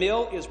anything. The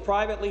mill is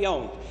privately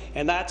owned,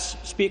 and that's,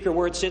 Speaker,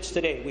 where it sits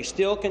today. We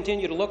still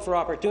continue to look for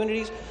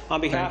opportunities on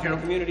behalf of the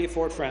community of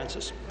Fort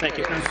Frances. Thank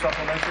you.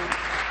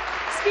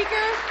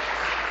 Speaker,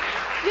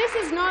 this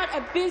is not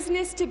a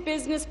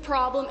business-to-business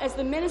problem, as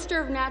the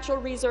Minister of Natural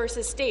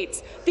Resources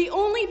states. The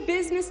only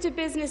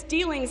business-to-business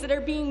dealings that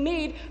are being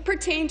made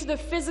pertain to the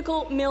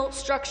physical mill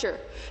structure.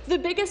 The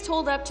biggest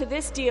hold-up to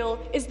this deal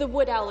is the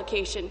wood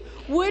allocation,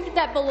 wood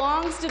that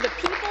belongs to the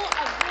people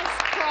of this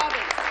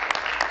province.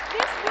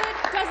 This wood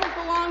doesn't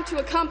belong to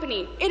a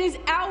company. It is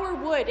our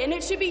wood, and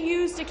it should be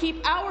used to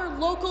keep our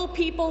local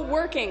people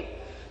working.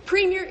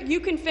 Premier, you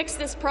can fix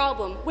this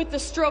problem with the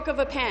stroke of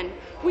a pen.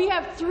 We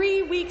have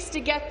 3 weeks to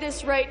get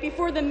this right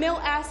before the mill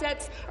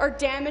assets are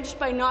damaged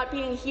by not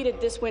being heated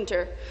this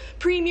winter.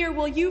 Premier,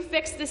 will you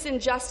fix this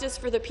injustice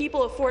for the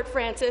people of Fort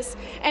Frances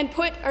and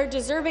put our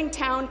deserving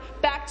town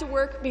back to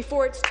work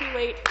before it's too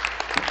late?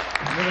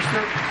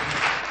 Minister.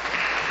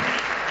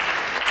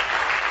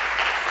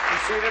 Be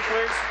seated,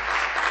 please.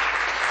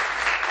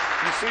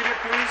 Be seated,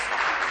 please.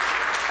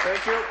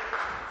 Thank you.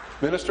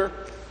 Minister.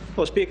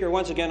 Well, Speaker,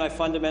 once again, I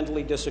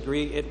fundamentally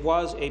disagree. It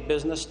was a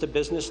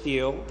business-to-business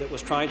deal that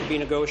was trying to be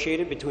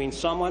negotiated between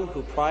someone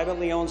who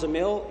privately owns a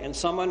mill and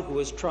someone who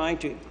is trying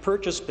to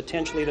purchase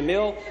potentially the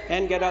mill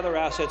and get other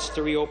assets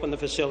to reopen the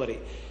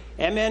facility.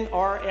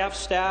 MNRF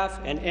staff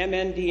and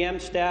MNDM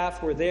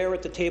staff were there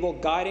at the table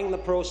guiding the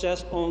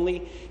process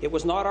only. It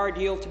was not our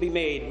deal to be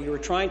made. We were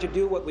trying to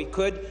do what we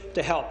could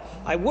to help.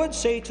 I would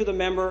say to the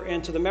member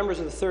and to the members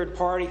of the third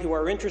party who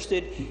are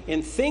interested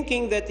in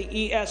thinking that the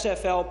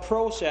ESFL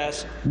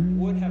process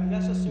would have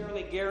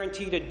necessarily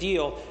guaranteed a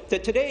deal,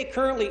 that today,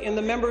 currently, in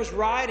the members'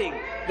 riding,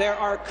 there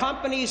are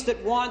companies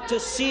that want to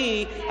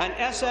see an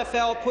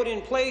SFL put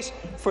in place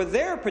for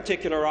their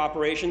particular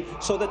operation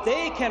so that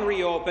they can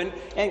reopen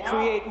and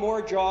create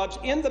more jobs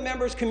in the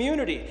members'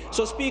 community.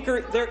 So,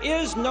 Speaker, there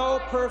is no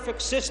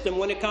perfect system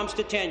when it comes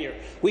to tenure.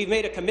 We've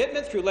made a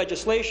commitment through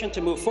legislation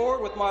to move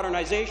forward with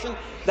modernization.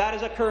 That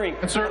is occurring.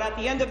 But at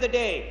the end of the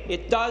day,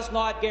 it does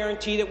not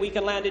guarantee that we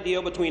can land a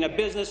deal between a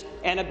business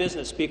and a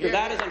business, Speaker.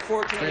 That is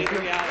unfortunately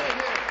the reality.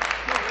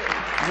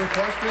 Your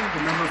question,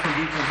 the member from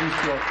Beaches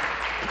East York.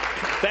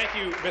 Thank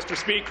you, Mr.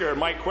 Speaker.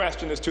 My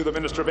question is to the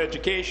Minister of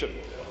Education.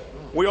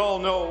 We all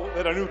know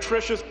that a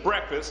nutritious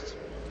breakfast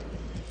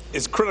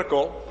is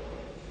critical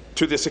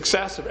to the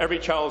success of every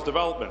child's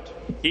development.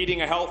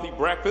 Eating a healthy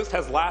breakfast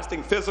has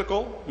lasting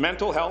physical,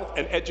 mental health,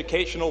 and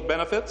educational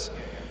benefits.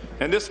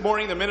 And this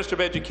morning, the Minister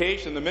of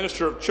Education, the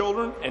Minister of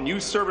Children and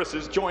Youth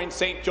Services joined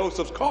St.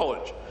 Joseph's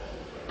College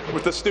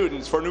with the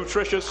students for a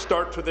nutritious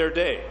start to their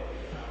day.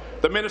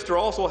 The Minister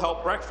also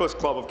helped Breakfast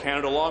Club of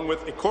Canada, along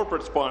with a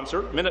corporate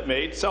sponsor, Minute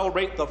Maid,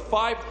 celebrate the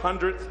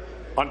 500th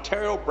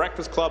Ontario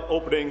Breakfast Club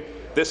opening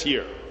this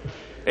year.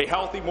 A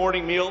healthy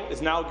morning meal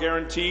is now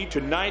guaranteed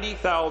to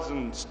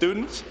 90,000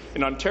 students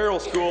in Ontario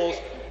schools,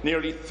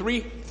 nearly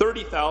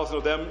 30,000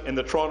 of them in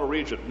the Toronto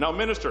region. Now,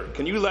 Minister,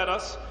 can you let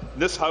us,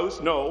 this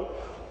House, know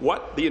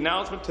what the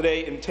announcement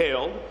today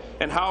entailed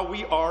and how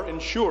we are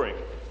ensuring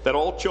that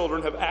all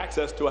children have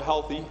access to a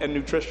healthy and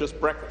nutritious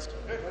breakfast?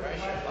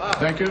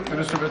 Thank you.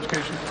 Minister of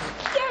Education.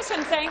 Yes,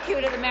 and thank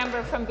you to the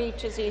member from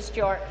Beaches East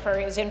York for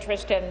his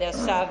interest in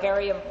this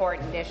very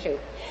important issue.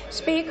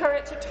 Speaker,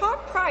 it's a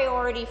top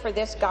priority for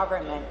this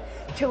government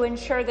to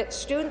ensure that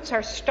students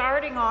are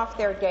starting off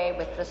their day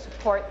with the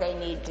support they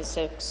need to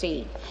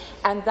succeed,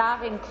 and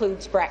that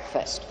includes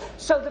breakfast.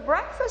 So the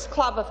Breakfast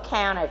Club of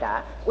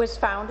Canada was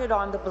founded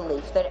on the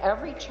belief that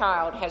every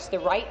child has the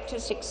right to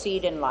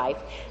succeed in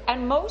life,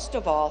 and most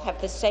of all have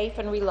the safe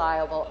and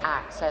reliable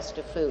access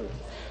to food.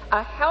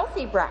 A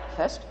healthy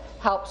breakfast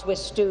helps with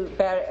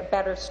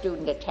better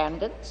student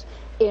attendance,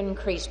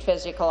 increased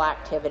physical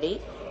activity,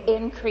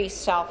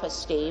 increased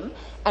self-esteem,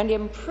 and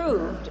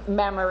improved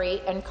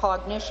memory and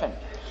cognition.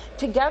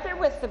 Together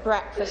with the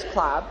Breakfast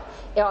Club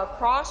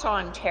across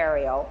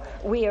Ontario,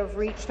 we have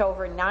reached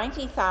over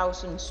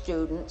 90,000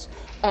 students,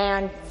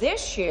 and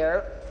this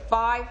year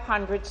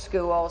 500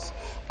 schools,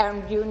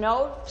 and you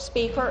know,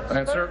 Speaker,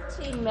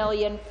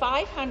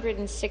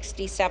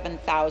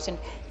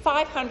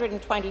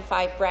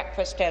 13,567,525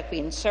 breakfasts have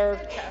been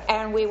served,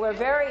 and we were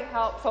very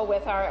helpful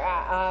with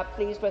our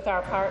pleased with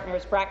our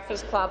partners,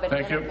 Breakfast Club and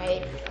Minute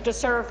Maid, to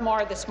serve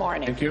more this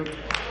morning. Thank you.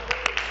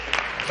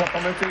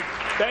 Supplementary.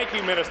 Thank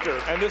you, Minister.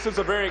 And this is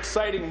a very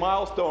exciting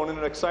milestone and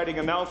an exciting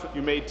announcement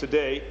you made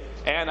today.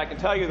 And I can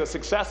tell you the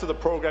success of the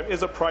program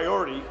is a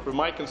priority for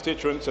my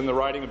constituents in the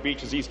riding of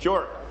Beaches East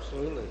York.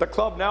 Absolutely. The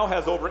club now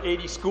has over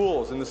 80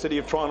 schools in the City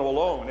of Toronto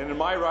alone, and in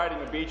my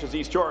riding of Beaches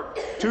East York,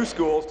 2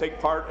 schools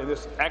take part in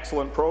this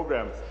excellent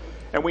program.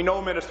 And we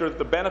know, Minister, that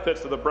the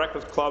benefits of the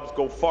breakfast clubs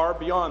go far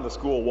beyond the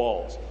school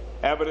walls.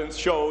 Evidence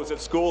shows that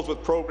schools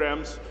with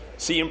programs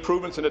see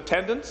improvements in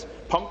attendance,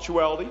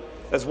 punctuality,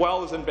 as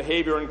well as in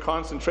behaviour and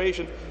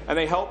concentration, and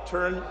they help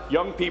turn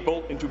young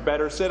people into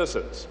better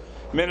citizens.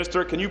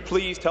 Minister, can you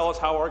please tell us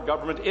how our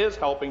government is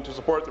helping to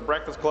support the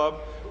Breakfast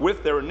Club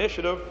with their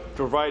initiative to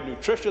provide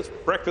nutritious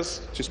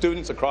breakfasts to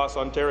students across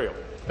Ontario?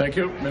 Thank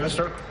you.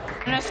 Minister.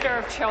 Minister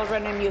of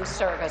Children and Youth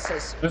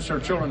Services. Minister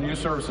of Children and Youth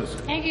Services.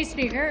 Thank you,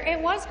 Speaker.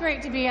 It was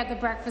great to be at the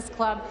Breakfast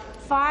Club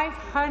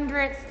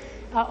 500th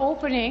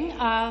opening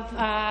of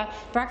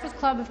Breakfast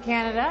Club of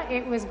Canada.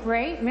 It was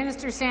great.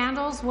 Minister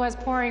Sandals was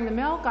pouring the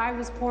milk. I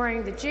was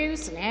pouring the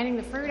juice and handing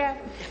the fruit out.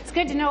 It's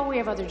good to know we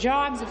have other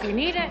jobs if we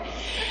need it.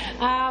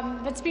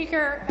 But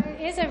Speaker, it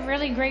is a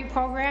really great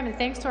program, and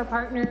thanks to our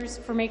partners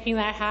for making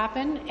that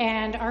happen.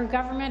 And our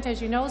government,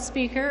 as you know,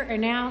 Speaker,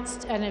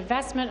 announced an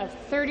investment of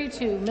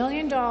 $32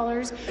 million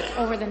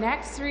over the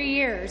next 3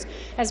 years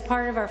as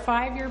part of our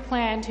 5-year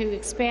plan to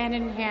expand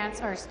and enhance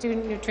our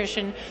student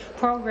nutrition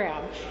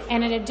program.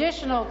 And in addition,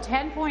 additional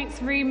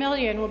 $10.3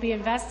 million will be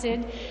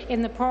invested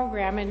in the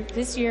program in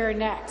this year and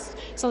next.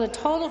 So the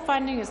total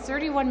funding is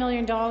 $31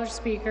 million,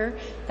 Speaker.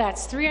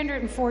 That's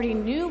 340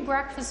 new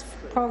breakfast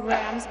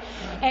programs,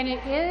 and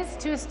it is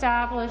to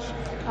establish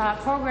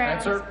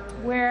programs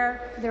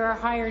where there are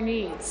higher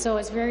needs. So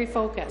it's very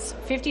focused.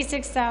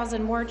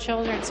 56,000 more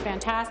children. It's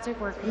fantastic.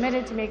 We're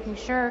committed to making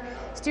sure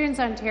Students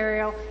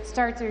Ontario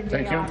start their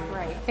day off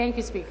right. Thank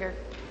you, Speaker.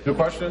 New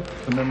question,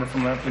 the member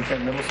from Lambton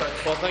Kent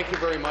Middlesex. Well, thank you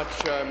very much,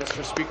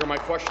 Mr. Speaker. My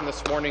question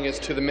this morning is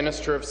to the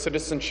Minister of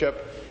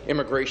Citizenship,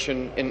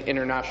 Immigration and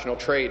International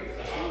Trade.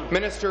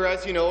 Minister,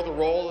 as you know, the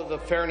role of the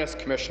Fairness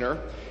Commissioner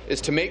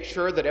is to make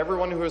sure that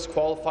everyone who is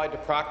qualified to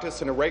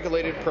practice in a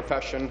regulated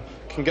profession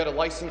can get a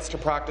license to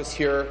practice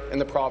here in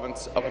the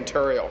province of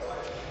Ontario.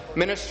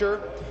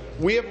 Minister,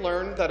 we have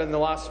learned that in the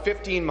last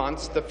 15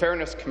 months, the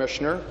Fairness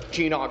Commissioner,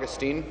 Jean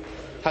Augustine,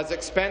 has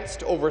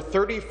expensed over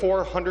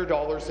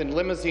 $3,400 in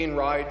limousine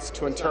rides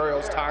to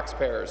Ontario's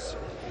taxpayers.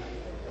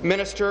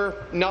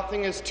 Minister,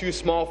 nothing is too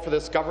small for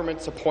this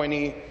government's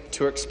appointee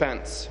to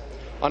expense.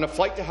 On a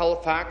flight to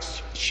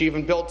Halifax, she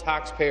even billed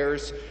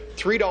taxpayers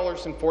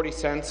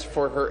 $3.40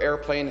 for her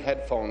airplane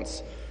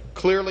headphones.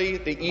 Clearly,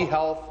 the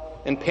e-health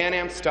and Pan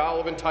Am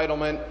style of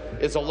entitlement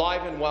is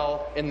alive and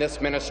well in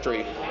this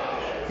ministry.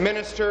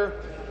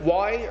 Minister,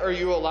 why are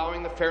you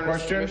allowing the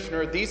Fairness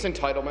Commissioner these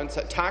entitlements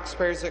at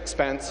taxpayers'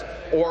 expense,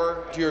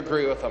 or do you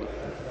agree with them?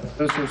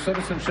 Minister of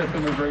Citizenship,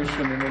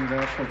 Immigration and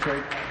International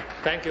Trade.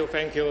 Thank you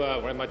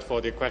very much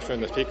for the question,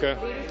 Mr. Speaker.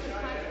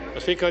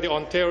 Mr. Speaker, the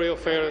Ontario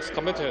Fairness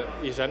Commission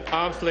is an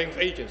arm's-length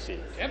agency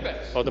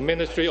of the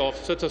Ministry of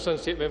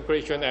Citizenship,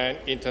 Immigration and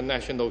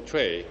International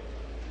Trade.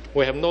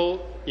 We have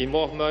no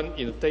involvement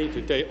in the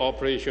day-to-day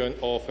operation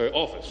of her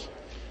office.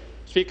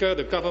 Speaker,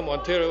 the Government of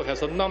Ontario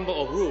has a number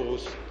of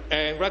rules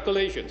and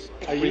regulations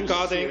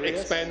regarding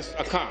expense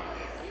account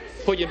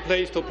put in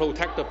place to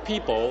protect the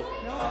people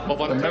of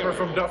Ontario. The member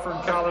from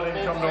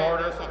Dufferin-Caledon, come to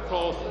order.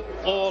 Across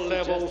all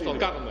levels of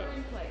government,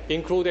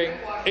 including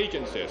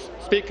agencies.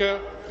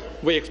 Speaker,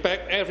 we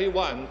expect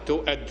everyone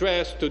to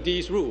address to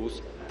these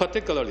rules,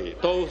 particularly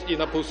those in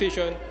a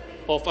position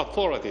of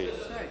authority,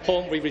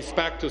 whom we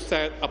expect to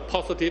set a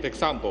positive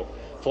example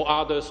for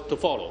others to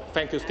follow.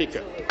 Thank you,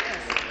 Speaker.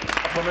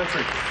 Well,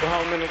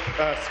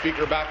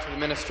 Speaker, back to the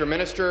Minister.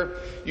 Minister,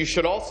 you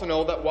should also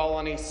know that while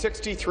on a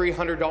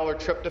 $6,300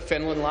 trip to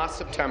Finland last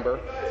September,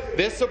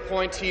 this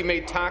appointee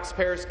made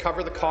taxpayers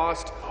cover the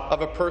cost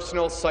of a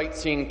personal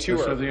sightseeing tour.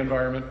 Minister of the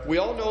Environment. We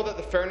all know that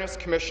the Fairness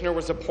Commissioner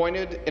was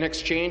appointed in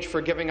exchange for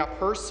giving up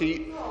her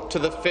seat to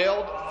the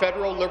failed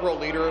federal Liberal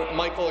leader,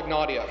 Michael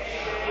Ignatieff.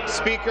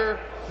 Speaker,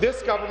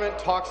 this government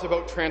talks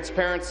about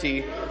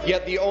transparency,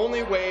 yet the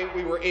only way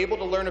we were able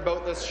to learn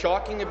about this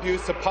shocking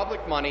abuse of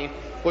public money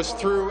was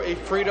through a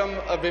Freedom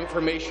of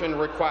Information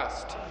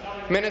request.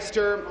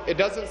 Minister, it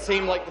doesn't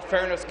seem like the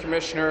Fairness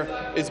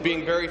Commissioner is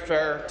being very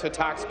fair to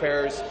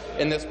taxpayers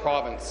in this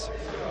province.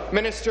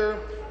 Minister,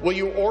 will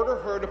you order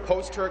her to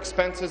post her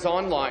expenses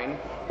online,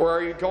 or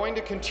are you going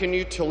to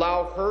continue to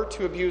allow her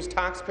to abuse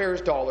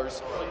taxpayers'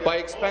 dollars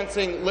by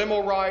expensing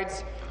limo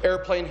rides,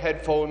 airplane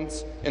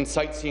headphones, and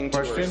sightseeing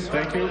tours?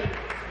 Thank you.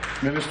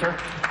 Minister.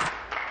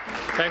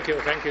 Thank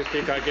you,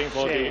 Speaker, again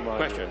for the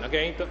question.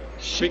 Again,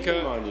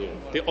 Speaker,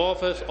 the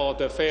Office of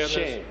the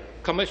Fairness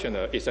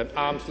Commissioner is an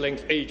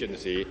arm's-length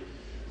agency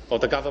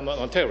of the Government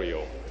of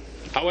Ontario.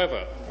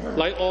 However,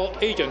 like all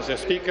agencies,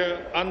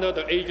 Speaker, under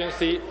the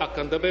Agency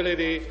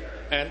Accountability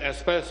and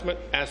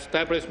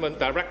Establishment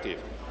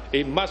Directive,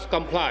 it must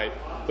comply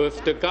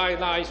with the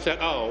guidelines set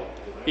out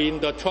in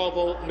the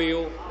Travel,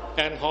 Meal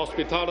and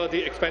Hospitality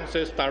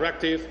Expenses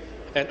Directive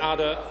and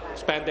other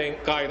spending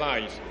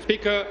guidelines.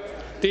 Speaker,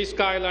 these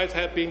guidelines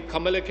have been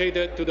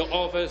communicated to the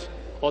Office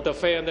of the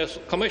Fairness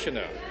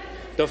Commissioner.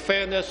 The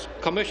Fairness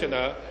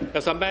Commissioner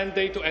has a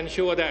mandate to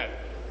ensure that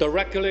the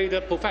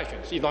regulated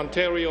professions in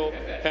Ontario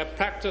have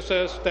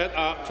practices that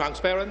are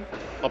transparent,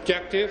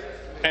 objective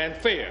and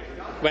fair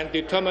when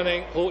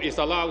determining who is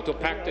allowed to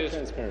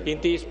practice in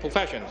these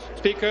professions.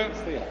 Speaker,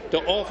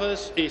 the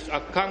office is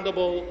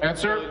accountable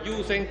for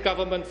using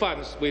government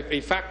funds with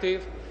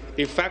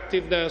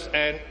effectiveness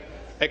and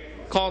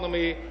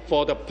economy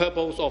for the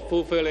purpose of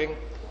fulfilling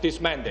this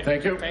mandate.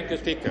 Thank you. Thank you,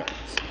 Speaker.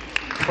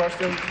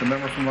 Question, the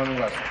member from London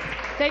West.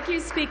 Thank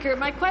you, Speaker.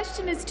 My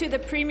question is to the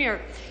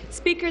Premier.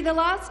 Speaker, the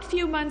last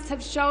few months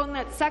have shown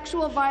that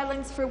sexual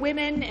violence for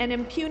women and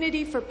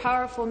impunity for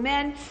powerful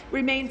men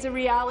remains a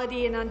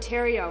reality in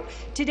Ontario.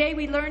 Today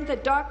we learned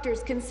that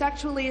doctors can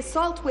sexually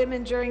assault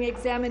women during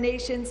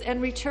examinations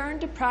and return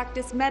to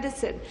practice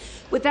medicine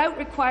without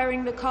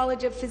requiring the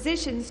College of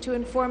Physicians to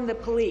inform the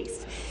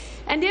police.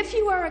 And if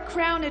you are a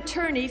Crown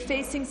attorney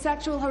facing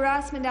sexual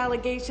harassment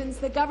allegations,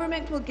 the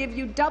government will give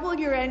you double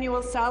your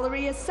annual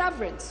salary as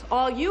severance.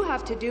 All you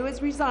have to do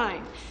is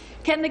resign.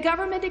 Can the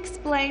government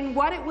explain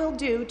what it will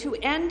do to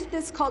end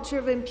this culture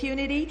of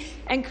impunity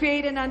and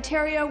create an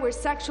Ontario where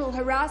sexual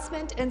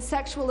harassment and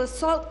sexual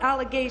assault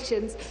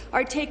allegations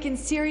are taken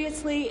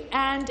seriously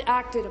and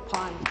acted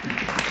upon?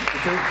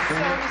 So,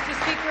 Mr.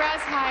 Speaker,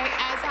 as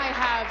I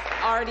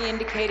have already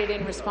indicated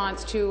in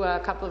response to a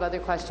couple of other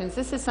questions,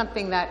 this is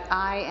something that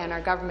I and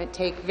our government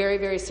take very,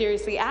 very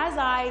seriously, as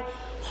I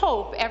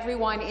hope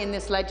everyone in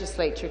this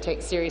legislature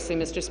takes seriously,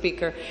 Mr.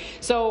 Speaker.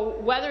 So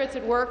whether it's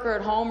at work or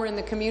at home or in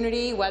the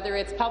community, whether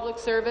it's public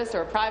service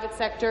or private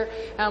sector,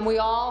 we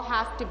all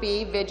have to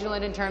be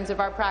vigilant in terms of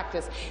our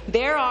practice.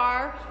 There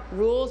are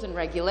rules and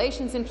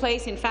regulations in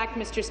place. In fact,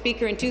 Mr.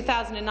 Speaker, in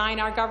 2009,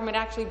 our government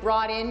actually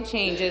brought in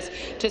changes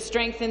to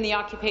strengthen the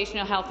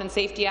Occupational Health and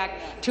Safety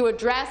Act to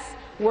address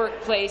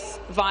workplace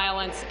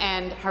violence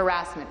and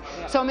harassment.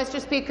 So, Mr.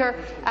 Speaker,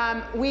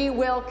 we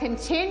will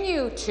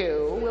continue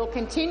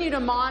to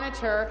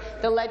monitor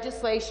the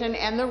legislation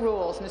and the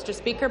rules, Mr.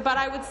 Speaker, but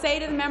I would say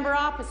to the member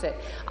opposite,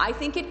 I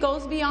think it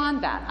goes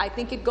beyond that. I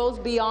think it goes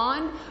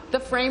beyond the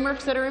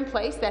frameworks that are in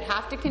place that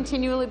have to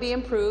continually be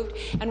improved,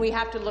 and we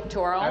have to look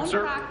to our own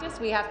practice,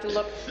 we have to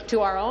look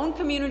to our own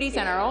communities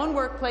and our own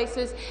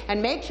workplaces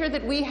and make sure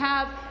that we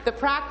have the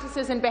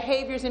practices and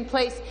behaviours in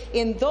place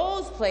in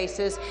those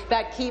places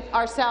that keep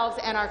ourselves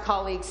and our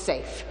colleagues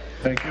safe.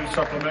 Thank you.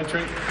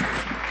 Supplementary.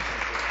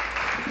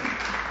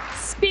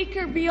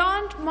 Speaker,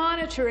 beyond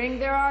monitoring,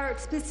 there are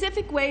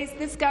specific ways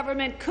this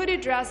government could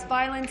address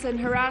violence and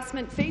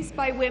harassment faced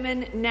by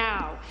women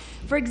now.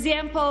 For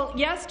example,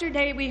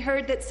 yesterday we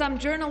heard that some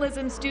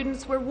journalism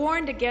students were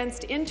warned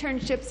against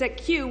internships at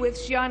Q with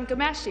Jian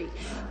Ghomeshi.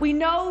 We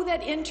know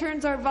that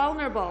interns are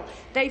vulnerable.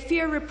 They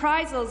fear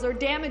reprisals or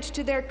damage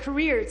to their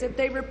careers if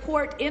they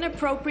report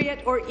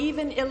inappropriate or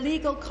even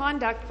illegal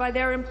conduct by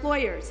their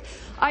employers.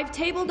 I've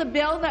tabled a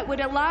bill that would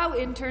allow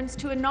interns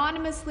to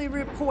anonymously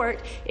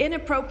report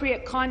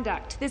inappropriate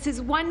conduct. This is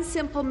one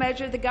simple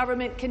measure the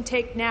government can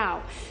take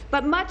now.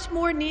 But much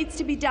more needs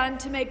to be done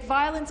to make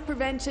violence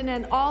prevention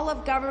an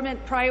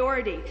all-of-government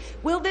priority.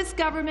 Will this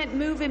government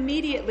move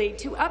immediately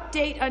to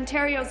update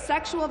Ontario's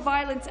Sexual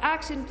Violence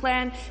Action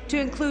Plan to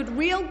include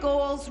real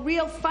goals,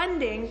 real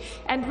funding,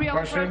 and real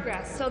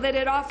progress so that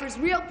it offers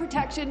real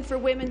protection for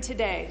women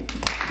today?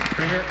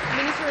 Premier.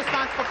 Minister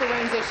responsible for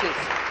women's issues.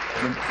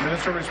 The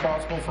Minister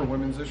responsible for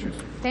women's issues.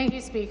 Thank you,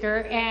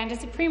 Speaker. And as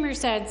the Premier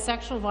said,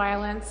 sexual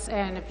violence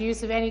and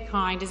abuse of any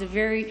kind is a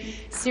very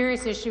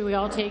serious issue. We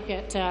all take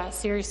it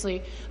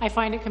seriously. I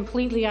find it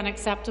completely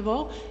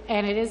unacceptable,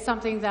 and it is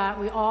something that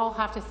we all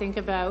have to think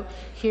about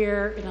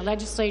here in the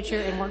legislature,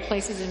 in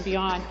workplaces and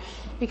beyond,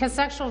 because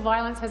sexual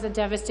violence has a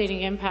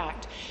devastating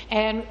impact.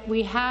 And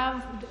we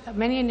have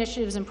many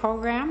initiatives and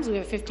programs. We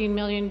have a $15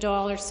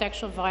 million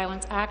sexual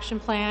violence action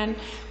plan.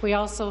 We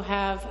also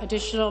have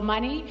additional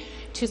money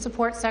to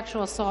support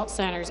sexual assault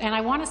centres. And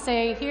I want to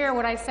say here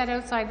what I said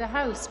outside the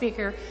House,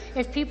 Speaker.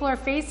 If people are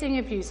facing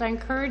abuse, I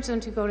encourage them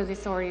to go to the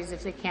authorities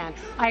if they can.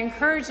 I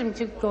encourage them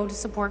to go to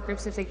support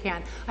groups if they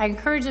can. I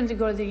encourage them to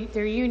go to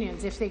their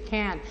unions if they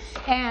can.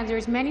 And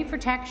there's many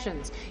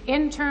protections.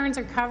 Interns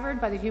are covered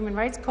by the Human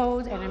Rights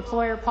Code and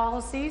employer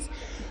policies.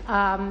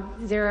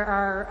 There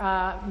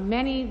are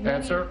many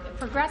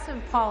progressive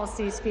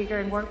policies, Speaker,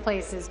 in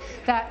workplaces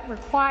that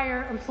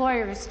require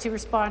employers to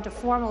respond to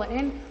formal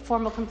and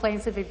informal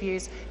complaints of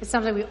abuse. It's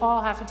something we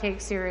all have to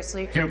take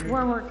seriously.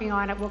 We're working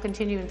on it. We'll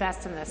continue to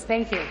invest in this.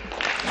 Thank you.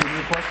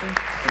 New question,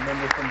 the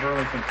member from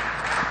Burlington.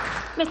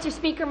 Mr.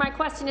 Speaker, my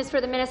question is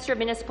for the Minister of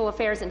Municipal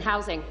Affairs and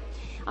Housing.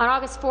 On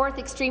August 4th,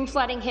 extreme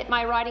flooding hit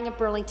my riding of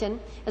Burlington,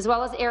 as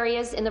well as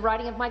areas in the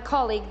riding of my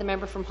colleague, the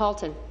member from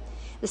Halton.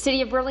 The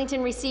City of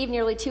Burlington received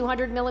nearly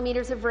 200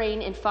 millimetres of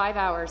rain in 5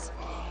 hours.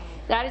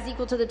 That is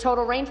equal to the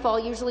total rainfall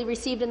usually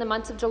received in the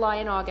months of July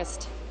and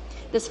August.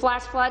 This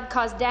flash flood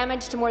caused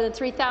damage to more than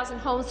 3,000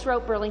 homes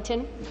throughout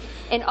Burlington.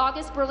 In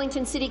August,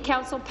 Burlington City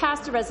Council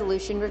passed a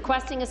resolution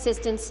requesting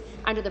assistance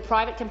under the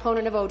private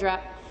component of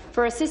ODRAP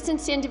for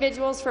assistance to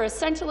individuals for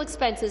essential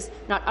expenses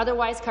not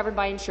otherwise covered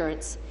by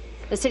insurance.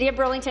 The City of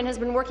Burlington has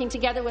been working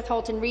together with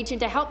Halton Region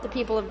to help the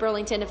people of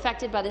Burlington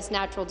affected by this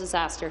natural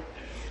disaster.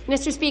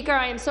 Mr. Speaker,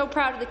 I am so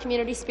proud of the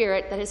community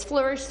spirit that has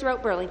flourished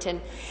throughout Burlington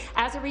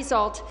as a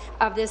result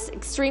of this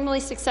extremely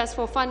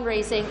successful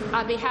fundraising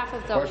on behalf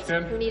of those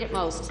who need it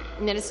most.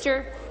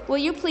 Minister, will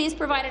you please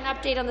provide an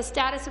update on the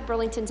status of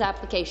Burlington's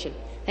application?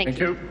 Thank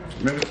you.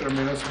 Minister of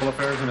Municipal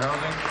Affairs and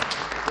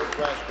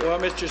Housing. Well,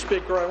 Mr.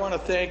 Speaker, I want to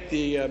thank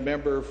the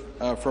member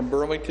from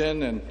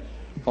Burlington and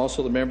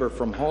also the member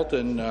from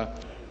Halton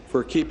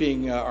for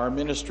keeping our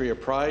ministry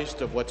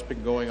apprised of what's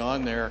been going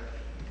on there,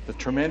 the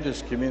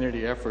tremendous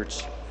community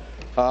efforts.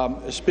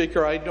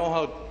 Speaker, I know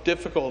how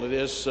difficult it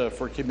is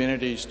for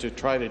communities to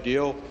try to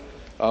deal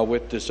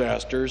with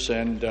disasters,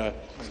 and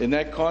in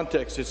that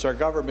context, it's our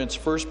government's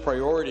first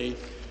priority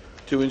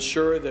to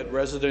ensure that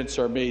residents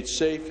are made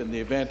safe in the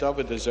event of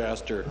a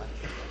disaster.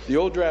 The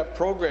ODRAP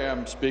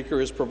program, Speaker,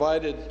 is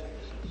provided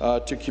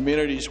to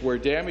communities where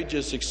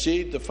damages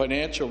exceed the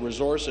financial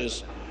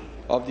resources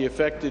of the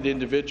affected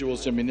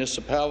individuals and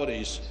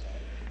municipalities.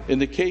 In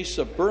the case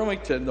of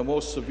Burlington, the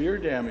most severe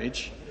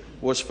damage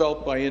was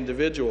felt by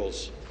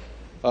individuals.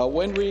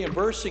 When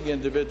reimbursing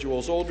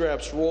individuals,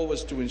 ODRAP's role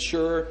was to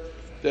ensure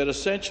that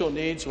essential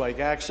needs like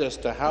access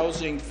to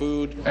housing,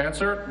 food,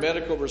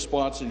 medical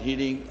response and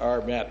heating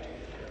are met.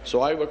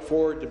 So I look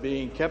forward to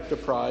being kept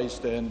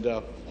apprised, and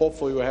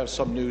hopefully we'll have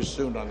some news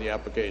soon on the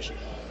application.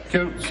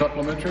 Thank you.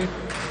 Supplementary.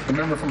 The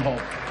member from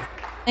Holt.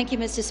 Thank you,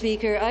 Mr.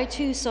 Speaker. I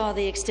too saw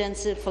the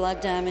extensive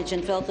flood damage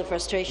and felt the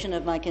frustration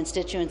of my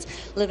constituents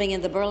living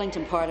in the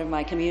Burlington part of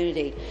my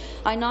community.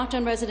 I knocked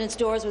on residents'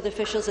 doors with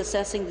officials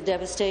assessing the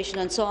devastation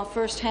and saw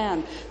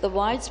firsthand the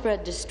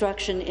widespread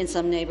destruction in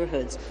some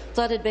neighbourhoods: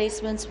 flooded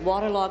basements,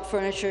 waterlogged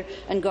furniture,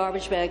 and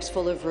garbage bags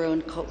full of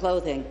ruined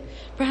clothing.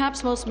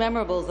 Perhaps most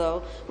memorable,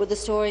 though, were the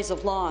stories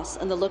of loss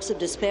and the looks of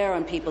despair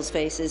on people's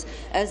faces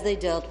as they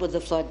dealt with the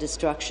flood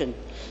destruction.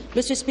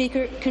 Mr.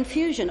 Speaker,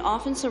 confusion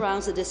often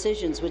surrounds the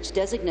decisions which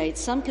designate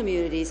some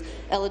communities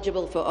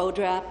eligible for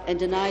ODRAP and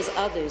denies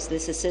others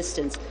this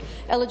assistance.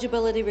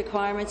 Eligibility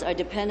requirements are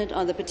dependent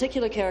on the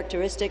particular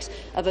characteristics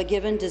of a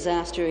given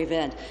disaster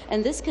event,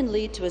 and this can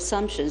lead to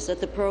assumptions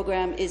that the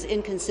program is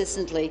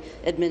inconsistently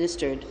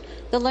administered.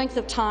 The length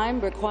of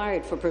time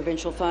required for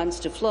provincial funds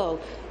to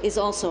flow is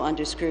also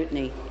under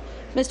scrutiny.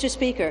 Mr.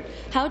 Speaker,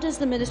 how does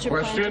the minister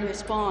plan to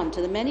respond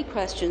to the many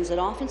questions that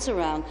often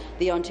surround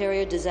the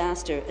Ontario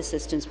Disaster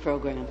Assistance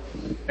Program?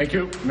 Thank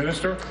you.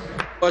 Minister.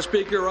 Well,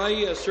 Speaker,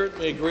 I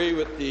certainly agree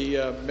with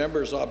the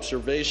member's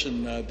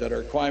observation that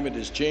our climate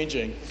is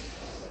changing.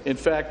 In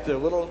fact,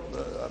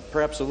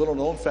 perhaps a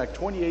little-known fact,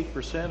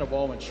 28% of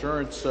all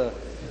insurance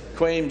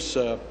claims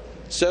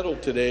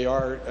settled today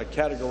are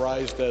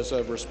categorized as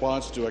a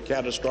response to a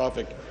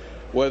catastrophic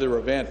weather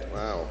event.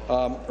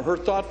 Wow. Her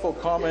thoughtful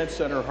comments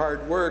and her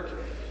hard work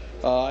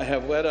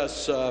have led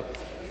us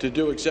to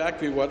do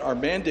exactly what our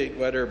mandate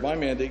letter, my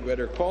mandate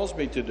letter, calls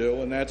me to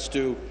do, and that's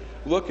to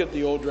look at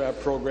the ODRAP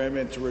program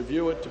and to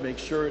review it to make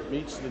sure it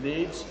meets the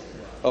needs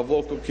of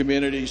local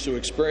communities who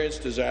experience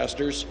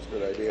disasters.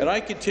 Good idea. And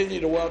I continue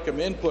to welcome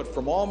input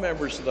from all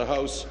members of the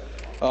House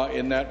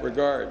in that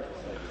regard.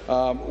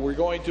 We're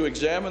going to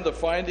examine the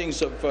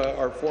findings of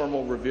our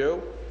formal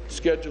review,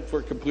 scheduled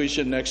for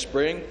completion next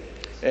spring,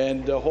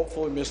 and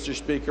hopefully, Mr.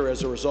 Speaker,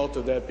 as a result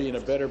of that, be in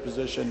a better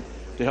position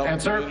to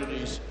help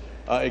communities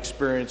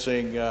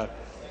experiencing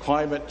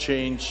climate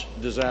change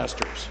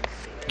disasters.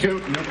 Thank you.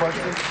 New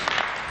questions?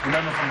 The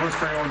member from Bruce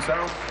Grey, Owen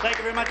Sound. Thank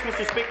you very much,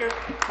 Mr. Speaker.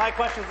 My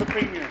question is the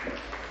Premier.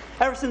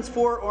 Ever since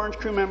 4 Orange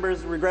crew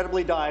members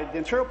regrettably died, the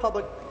Ontario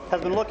public has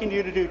been looking to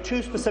you to do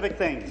 2 specific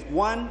things.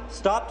 1,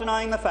 stop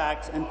denying the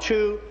facts, and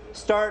 2,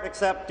 start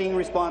accepting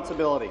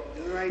responsibility.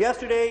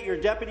 Yesterday, your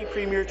Deputy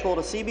Premier told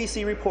a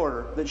CBC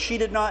reporter that she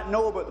did not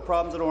know about the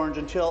problems at Orange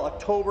until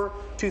October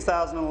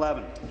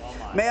 2011.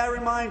 May I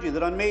remind you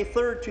that on May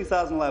 3,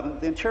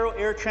 2011, the Ontario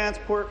Air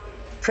Transport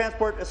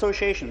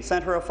Association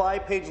sent her a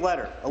 5-page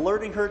letter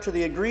alerting her to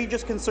the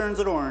egregious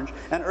concerns at Orange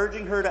and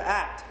urging her to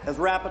act as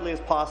rapidly as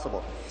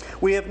possible.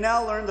 We have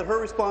now learned that her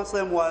response to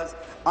them was,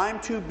 "I'm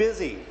too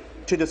busy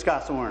to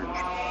discuss Orange."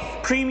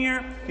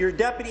 Premier, your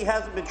deputy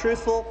hasn't been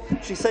truthful.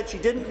 She said she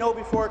didn't know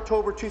before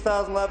October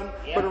 2011,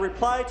 but a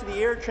reply to the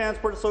Air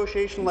Transport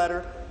Association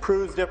letter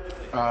proves different.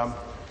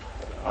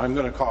 I'm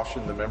going to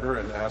caution the member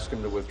and ask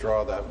him to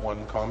withdraw that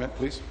one comment,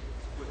 please.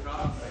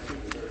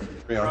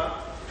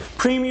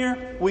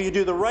 Premier, will you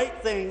do the right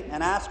thing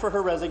and ask for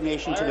her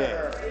resignation today?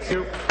 Thank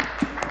you.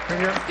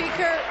 Premier.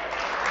 Speaker,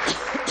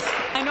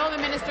 I know the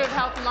Minister of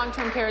Health and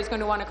Long-Term Care is going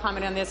to want to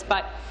comment on this,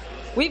 but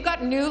we've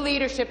got new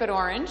leadership at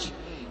Orange,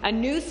 a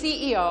new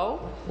CEO,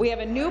 we have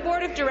a new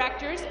board of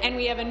directors, and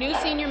we have a new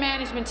senior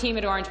management team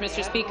at Orange,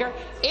 Mr. Speaker.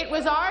 It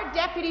was our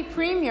Deputy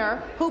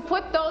Premier who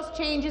put those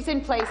changes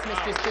in place,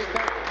 Mr.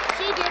 Speaker.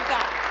 She did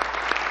that.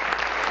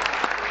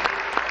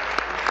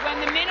 When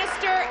the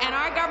Minister and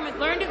our government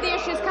learned of the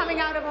issues coming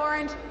out of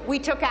Orange, we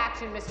took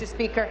action, Mr.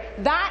 Speaker.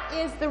 That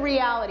is the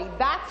reality.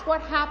 That's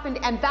what happened,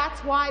 and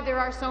that's why there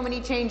are so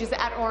many changes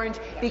at Orange,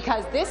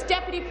 because this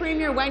Deputy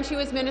Premier, when she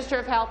was Minister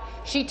of Health,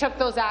 she took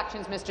those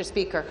actions, Mr.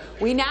 Speaker.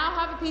 We now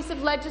have a piece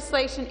of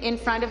legislation in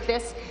front of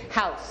this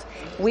House.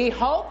 We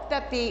hope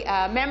that the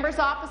members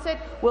opposite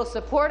will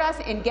support us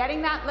in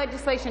getting that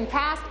legislation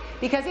passed,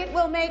 because it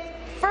will make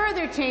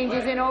further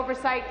changes in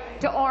oversight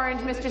to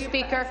Orange, Mr.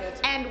 Speaker,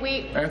 and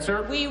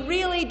we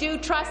really do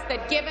trust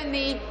that, given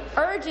the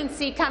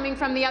urgency coming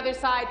from the other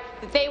side,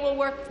 that they will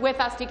work with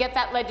us to get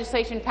that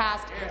legislation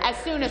passed as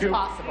soon as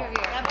possible.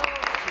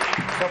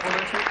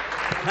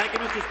 Thank you,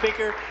 Mr.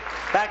 Speaker.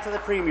 Back to the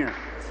Premier.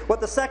 What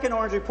the second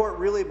Orange report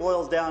really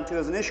boils down to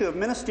is an issue of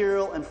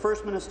ministerial and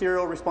first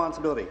ministerial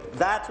responsibility.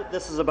 That's what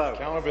this is about.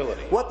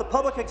 Accountability. What the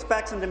public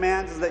expects and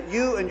demands is that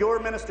you and your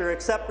minister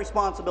accept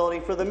responsibility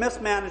for the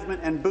mismanagement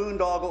and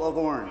boondoggle of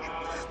Orange.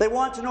 They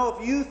want to know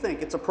if you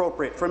think it's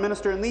appropriate for a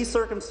minister in these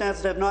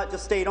circumstances to have not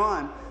just stayed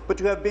on, but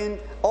to have been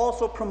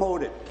also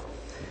promoted.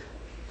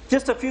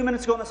 Just a few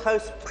minutes ago in this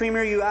House,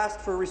 Premier, you asked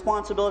for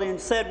responsibility and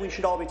said we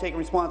should all be taking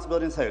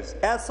responsibility in this House.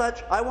 As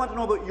such, I want to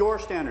know about your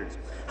standards.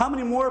 How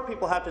many more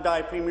people have to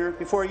die, Premier,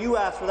 before you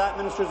ask for that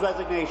minister's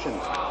resignation?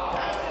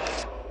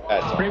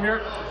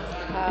 Premier.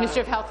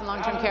 Minister of Health and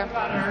Long-Term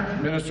Care.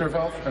 Minister of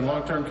Health and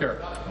Long-Term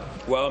Care.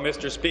 Well,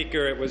 Mr.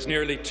 Speaker, it was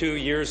nearly 2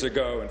 years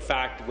ago, in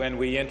fact, when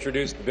we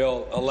introduced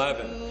Bill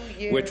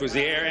 11, which was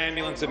the Air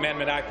Ambulance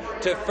Amendment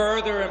Act, to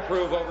further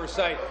improve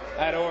oversight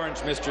at Orange,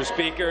 Mr.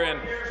 Speaker. And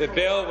the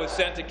bill was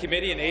sent to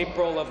committee in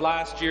April of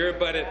last year,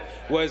 but it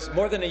was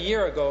more than a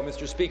year ago,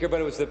 Mr. Speaker, but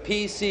it was the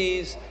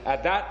PCs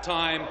at that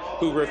time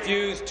who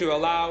refused to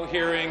allow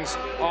hearings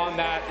on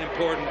that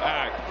important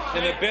act.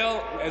 And the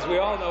bill, as we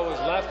all know, was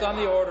left on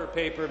the order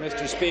paper,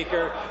 Mr.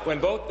 Speaker, when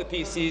both the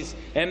PCs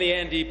and the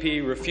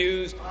NDP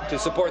refused to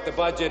support the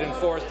budget and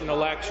forced an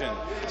election.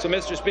 So,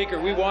 Mr. Speaker,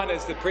 we want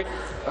as the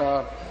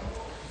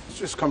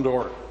just come to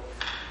order.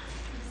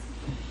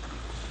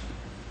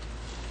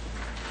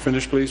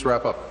 Finish, please.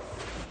 Wrap up.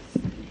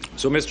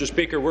 So, Mr.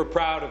 Speaker, we're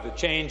proud of the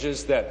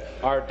changes that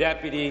our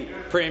Deputy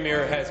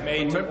Premier has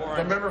made to Orange.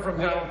 The member from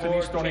Hamilton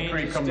East Stony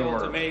Creek, come to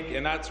order.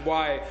 And that's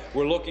why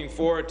we're looking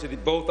forward to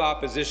both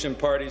opposition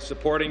parties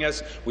supporting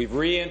us. We've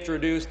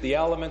reintroduced the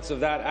elements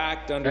of that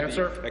act under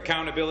the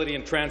Accountability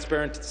and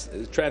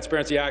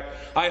Transparency Act.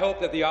 I hope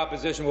that the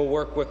opposition will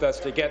work with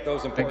us to get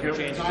those important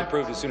changes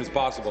approved as soon as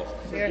possible.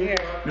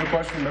 New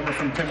question, member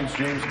from Timmins,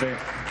 James Bay.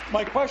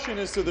 My question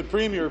is to the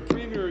Premier.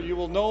 Premier, you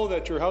will know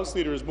that your House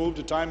Leader has moved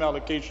a time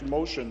allocation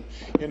motion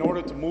in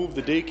order to move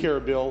the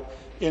daycare bill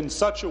in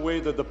such a way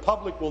that the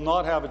public will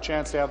not have a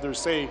chance to have their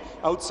say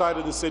outside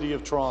of the City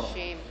of Toronto.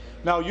 Shame.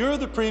 Now, you're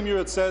the Premier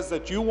that says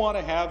that you want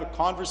to have a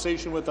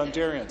conversation with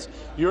Ontarians.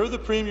 You're the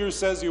Premier who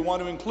says you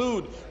want to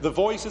include the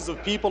voices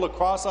of people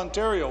across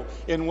Ontario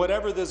in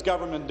whatever this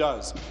government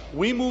does.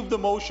 We moved the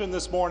motion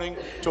this morning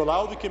to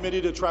allow the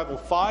committee to travel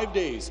 5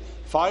 days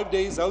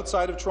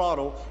outside of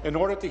Toronto in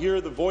order to hear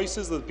the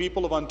voices of the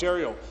people of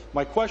Ontario.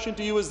 My question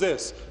to you is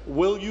this: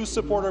 will you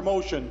support our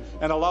motion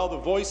and allow the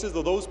voices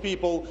of those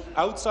people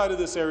outside of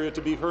this area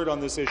to be heard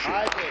on this issue?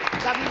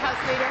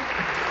 House Leader.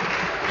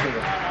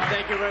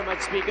 Thank you very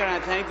much, Speaker, and I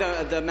thank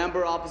the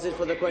member opposite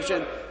for the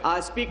question.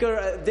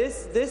 Speaker,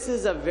 this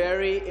is a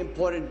very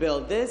important bill.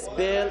 This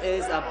bill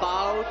is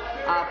about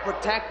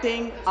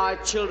protecting our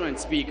children,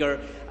 Speaker.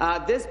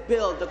 This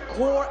bill, the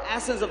core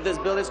essence of this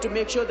bill is to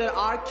make sure that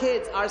our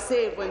kids are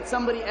safe when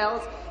somebody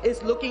else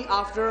is looking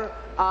after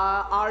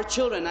our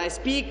children. I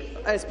speak,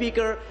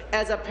 Speaker,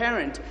 as a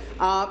parent,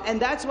 and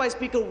that's why,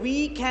 Speaker,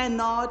 we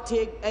cannot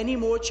take any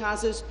more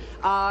chances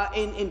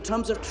in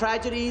terms of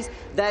tragedies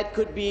that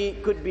could be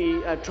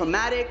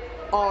traumatic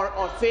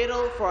or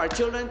fatal for our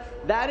children.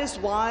 That is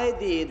why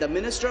the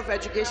Minister of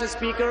Education,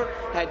 Speaker,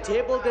 had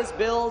tabled this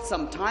bill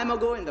some time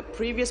ago in the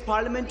previous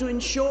Parliament to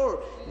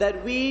ensure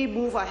that we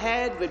move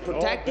ahead with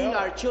protecting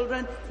our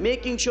children,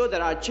 making sure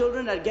that our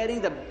children are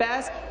getting the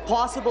best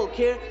possible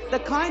care. The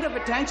kind of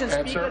attention,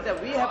 Speaker, that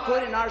we have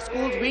put in our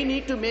schools, we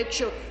need to make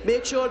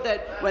sure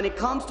that when it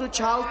comes to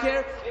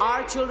childcare,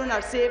 our children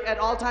are safe at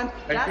all times.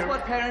 That's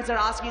what parents are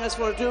asking us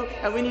for to do,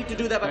 and we need to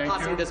do that by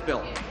passing this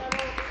bill.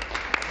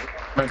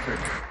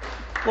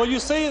 Well, you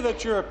say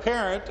that you're a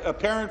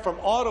parent from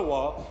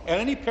Ottawa, and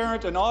any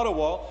parent in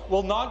Ottawa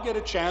will not get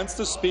a chance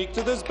to speak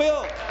to this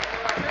bill.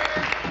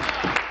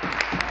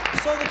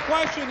 So the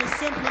question is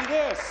simply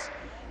this.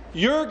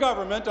 Your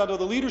government, under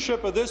the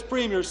leadership of this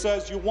Premier,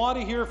 says you want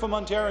to hear from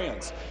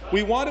Ontarians.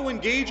 We want to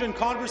engage in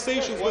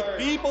conversations with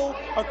people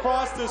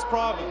across this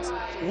province.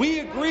 We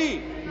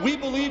agree. We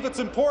believe it's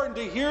important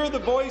to hear the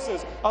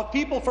voices of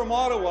people from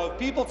Ottawa, of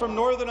people from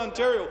Northern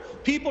Ontario,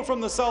 people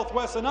from the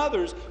Southwest and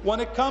others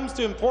when it comes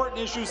to important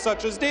issues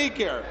such as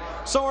daycare.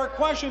 So our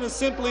question is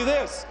simply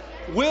this.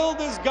 Will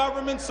this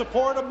government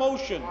support a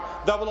motion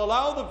that will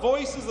allow the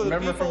voices of the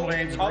people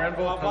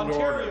of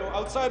Ontario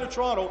outside of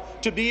Toronto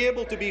to be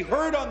able to be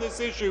heard on this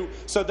issue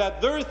so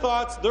that their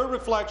thoughts, their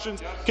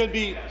reflections can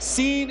be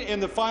seen in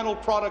the final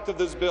product of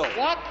this bill?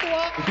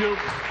 Thank you.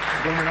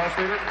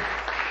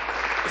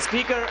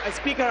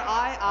 Speaker,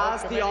 I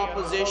ask the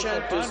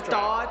opposition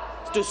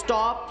to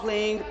stop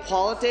playing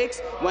politics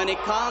when it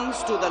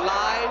comes to the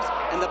lives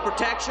and the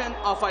protection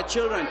of our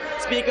children.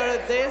 Speaker,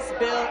 this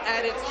bill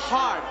at its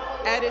heart,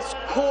 at its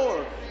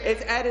core,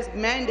 at its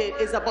mandate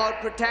is about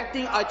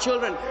protecting our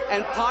children,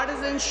 and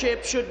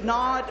partisanship should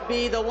not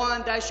be the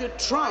one that should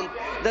trump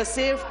the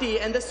safety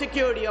and the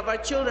security of our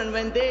children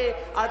when they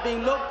are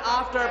being looked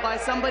after by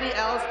somebody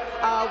else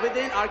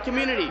within our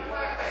community.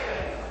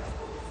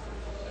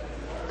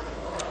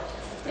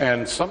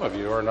 And some of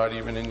you are not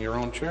even in your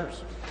own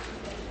chairs.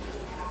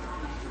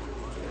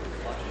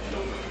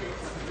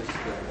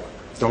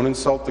 Don't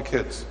insult the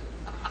kids.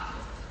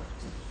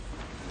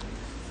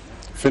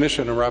 Finish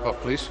and wrap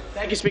up, please.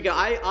 Thank you, Speaker.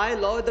 I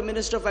laud the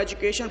Minister of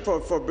Education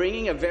for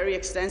bringing a very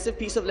extensive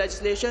piece of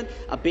legislation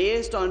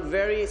based on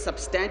very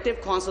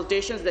substantive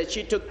consultations that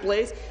she took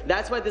place.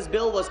 That's why this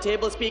bill was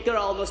tabled, Speaker,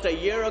 almost a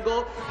year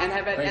ago, and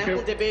have had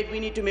ample debate. We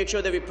need to make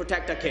sure that we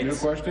protect our kids. New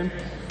question.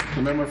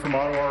 The member from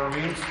Ottawa,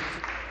 Orleans.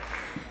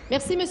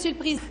 Merci, Monsieur le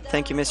Président.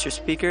 Thank you, Mr.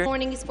 Speaker. This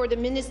morning is for the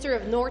Minister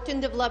of Northern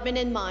Development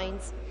and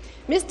Mines.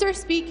 Mr.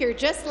 Speaker,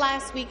 just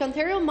last week,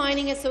 Ontario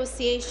Mining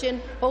Association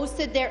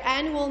hosted their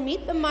annual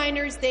Meet the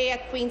Miners Day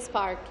at Queen's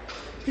Park.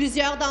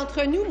 Plusieurs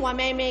d'entre nous,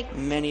 moi-même.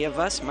 Many of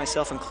us,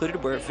 myself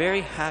included, were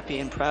very happy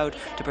and proud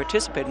to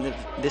participate in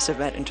this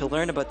event and to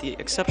learn about the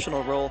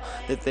exceptional role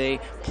that they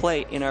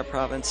play in our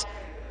province,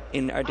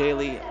 in the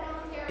daily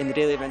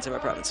events of our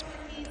province.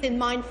 In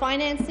mine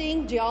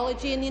financing,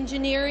 geology and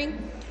engineering,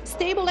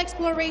 stable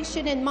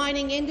exploration and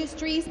mining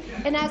industries,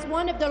 and has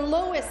one of the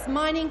lowest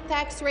mining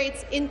tax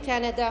rates in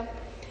Canada.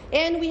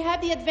 And we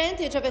have the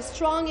advantage of a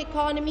strong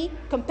economy,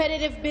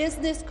 competitive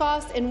business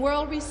costs, and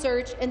world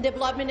research and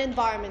development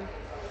environment.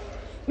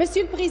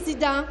 Monsieur le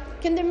Président,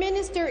 can the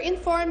Minister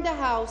inform the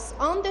House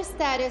on the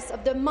status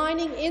of the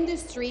mining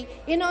industry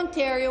in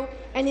Ontario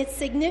and its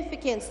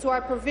significance to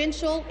our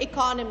provincial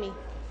economy?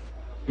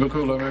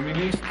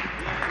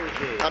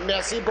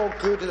 Merci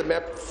beaucoup to the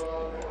member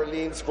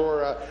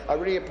for a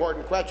really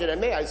important question. And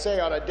may I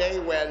say, on a day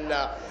when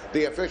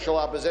the official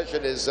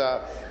opposition is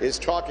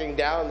talking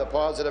down the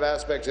positive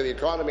aspects of the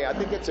economy, I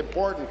think it's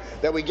important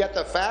that we get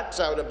the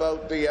facts out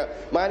about the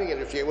mining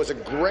industry. It was a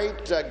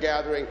great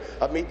gathering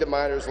of Meet the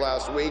Miners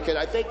last week, and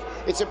I think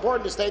it's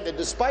important to state that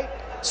despite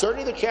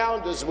certainly the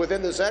challenges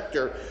within the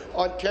sector,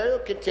 Ontario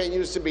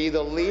continues to be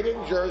the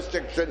leading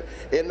jurisdiction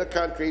in the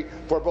country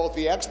for both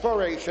the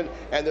exploration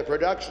and the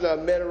production of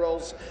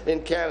minerals in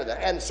Canada,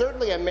 and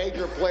certainly a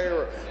major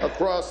player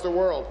across the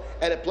world.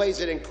 And it plays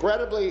an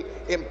incredibly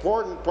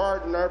important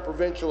part in our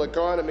provincial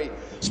economy.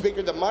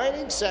 Speaker, the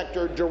mining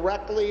sector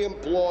directly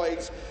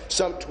employs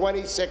some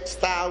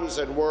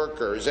 26,000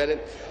 workers, and in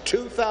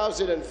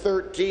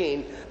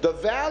 2013, the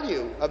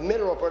value of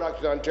mineral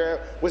production in Ontario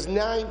was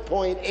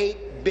 $9.8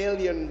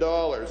 billion.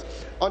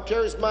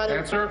 Ontario's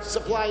mining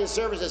supply and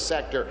services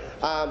sector,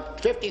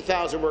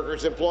 50,000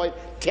 workers employed,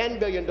 $10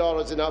 billion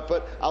in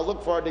output. I'll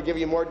look forward to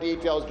giving you more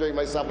details during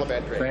my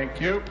supplementary. Thank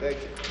you. Thank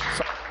you.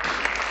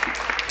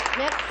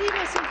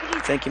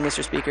 Thank you,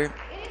 Mr. Speaker.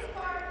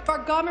 Our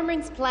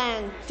government's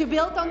plan to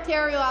build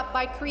Ontario up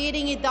by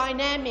creating a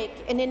dynamic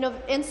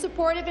and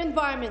supportive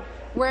environment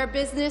where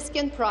business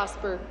can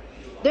prosper.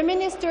 The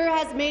Minister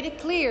has made it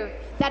clear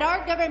that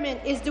our government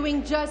is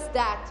doing just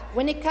that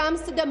when it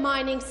comes to the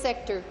mining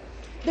sector.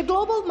 The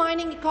global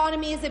mining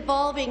economy is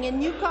evolving and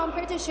new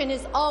competition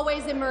is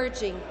always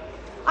emerging.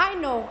 I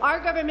know our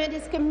government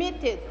is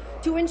committed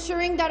to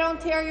ensuring that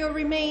Ontario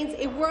remains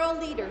a world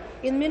leader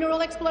in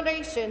mineral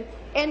exploration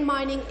and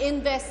mining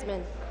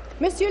investment.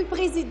 Monsieur le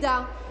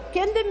Président,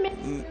 can the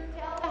Minister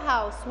tell the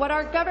House what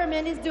our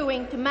government is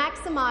doing to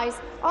maximize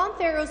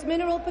Ontario's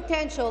mineral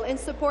potential and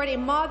support a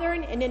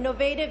modern and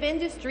innovative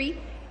industry,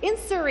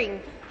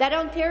 ensuring that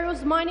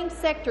Ontario's mining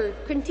sector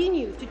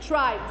continues to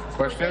thrive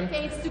for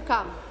decades to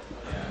come?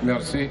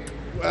 Merci.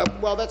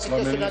 Well, that's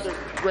just another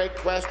great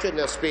question,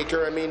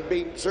 Speaker. I mean,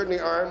 being certainly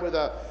armed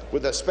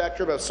with a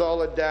spectrum of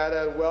solid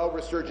data,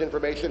 well-researched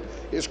information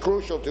is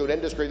crucial to an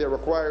industry that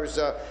requires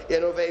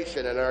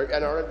innovation, and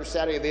our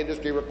understanding of the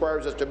industry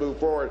requires us to move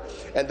forward.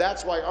 And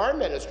that's why our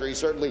ministry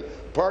certainly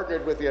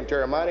partnered with the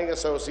Ontario Mining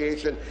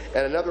Association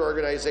and another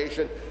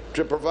organization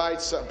to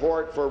provide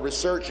support for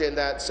research in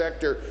that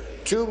sector.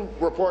 2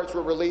 reports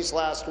were released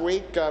last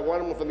week, one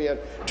of them from the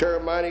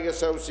Ontario Mining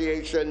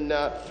Association,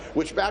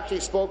 which actually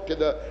spoke to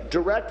the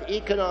direct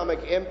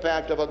economic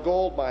impact of a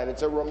gold mine.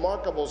 It's a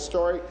remarkable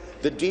story.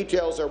 The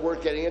details are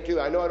worth getting into.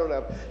 I know I don't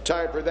have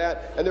time for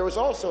that. And there was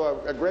also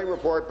a great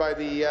report by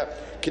the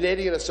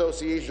Canadian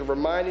Association for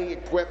Mining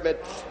Equipment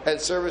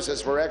and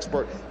Services for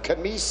Export,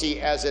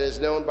 CAMISI, as it is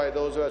known by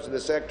those of us in the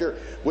sector,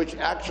 which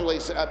actually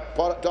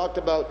talked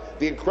about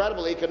the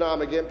incredible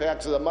economic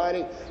impacts of the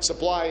mining,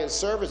 supply and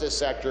services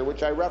sector,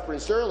 which I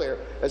referenced earlier,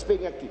 as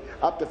being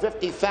up to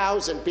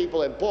 50,000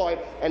 people employed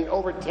and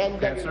over $10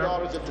 billion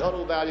of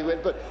total value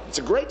input. It's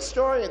a great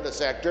story in the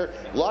sector.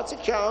 Lots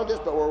of challenges,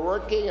 but we're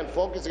working and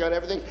focusing on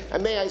everything,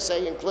 and may I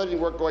say, including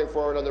work going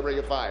forward on the Ring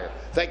of Fire.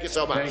 Thank you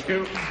so much. Thank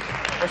you.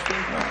 Question,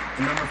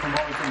 the member from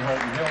Wellington,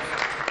 Halton Hills.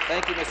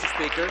 Thank you, Mr.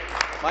 Speaker.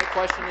 My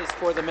question is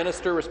for the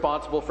Minister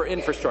responsible for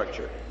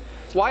infrastructure.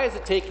 Why is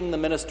it taking the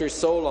minister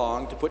so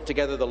long to put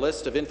together the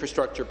list of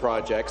infrastructure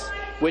projects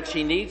which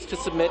he needs to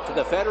submit to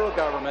the federal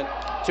government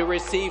to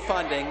receive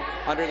funding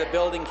under the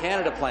Building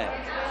Canada plan?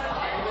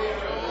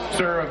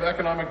 Sir, of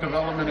Economic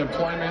Development,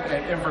 Employment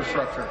and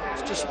Infrastructure.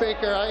 Mr.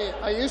 Speaker,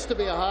 I used to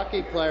be a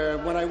hockey player,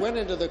 and when I went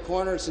into the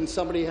corners and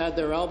somebody had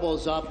their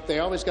elbows up, they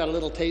always got a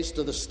little taste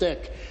of the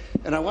stick.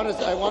 And I want to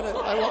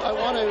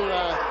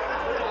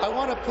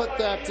put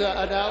that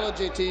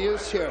analogy to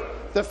use here.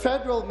 The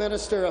federal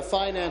Minister of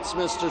Finance,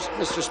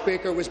 Mr.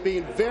 Speaker, was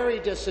being very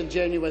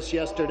disingenuous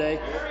yesterday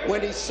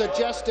when he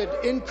suggested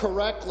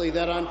incorrectly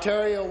that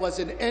Ontario was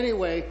in any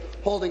way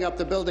holding up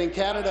the Building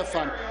Canada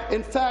Fund.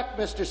 In fact,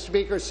 Mr.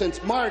 Speaker,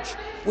 since March,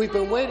 We've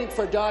been waiting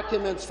for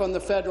documents from the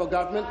federal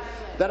government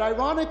that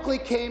ironically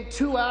came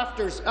 2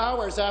 hours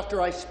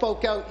after I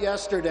spoke out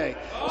yesterday.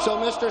 So,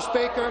 Mr.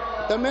 Speaker,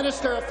 the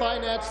Minister of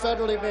Finance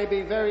federally may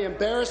be very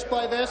embarrassed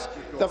by this.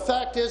 The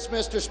fact is,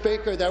 Mr.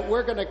 Speaker, that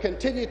we're going to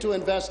continue to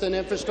invest in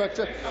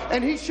infrastructure,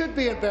 and he should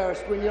be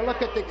embarrassed when you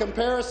look at the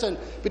comparison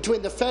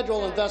between the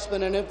federal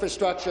investment in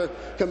infrastructure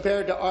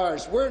compared to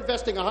ours. We're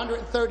investing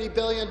 $130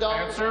 billion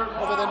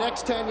over the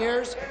next 10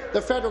 years.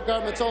 The federal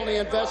government's only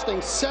investing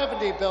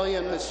 $70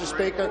 billion, Mr.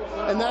 Speaker,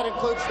 and that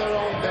includes their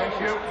own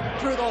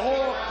buildings through the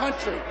whole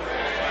country.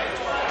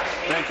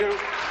 Thank you.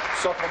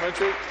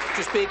 Supplementary.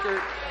 Mr.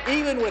 Speaker,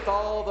 even with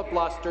all the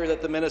bluster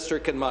that the minister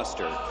can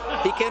muster,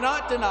 he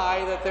cannot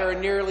deny that there are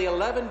nearly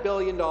 $11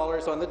 billion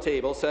on the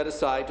table set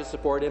aside to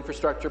support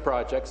infrastructure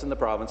projects in the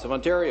province of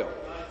Ontario.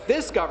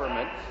 This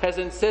government has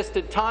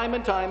insisted time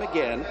and time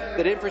again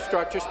that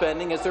infrastructure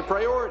spending is their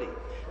priority.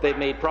 They've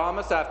made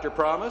promise after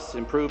promise: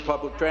 improved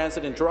public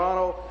transit in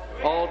Toronto,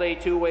 all-day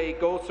two-way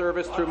GO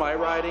service through my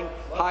riding,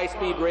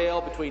 high-speed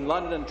rail between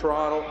London and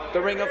Toronto,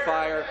 the Ring of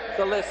Fire,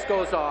 the list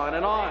goes on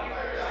and on.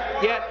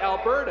 Yet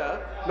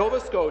Alberta, Nova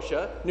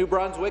Scotia, New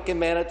Brunswick and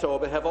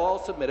Manitoba have all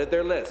submitted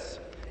their lists.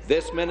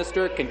 This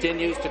minister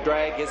continues to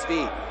drag his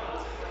feet.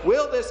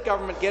 Will this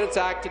government get its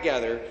act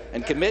together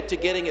and commit to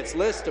getting its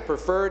list of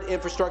preferred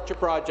infrastructure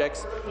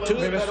projects to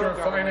the federal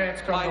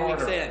government by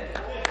week's end?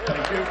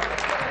 Thank you.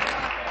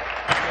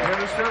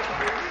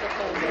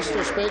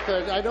 Mr.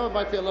 Speaker, I know it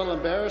might be a little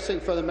embarrassing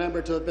for the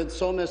member to have been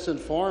so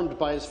misinformed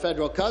by his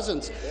federal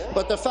cousins,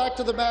 but the fact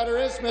of the matter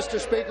is, Mr.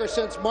 Speaker,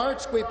 since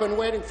March we've been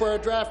waiting for a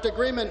draft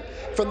agreement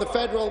from the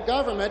federal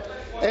government,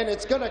 and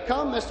it's going to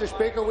come, Mr.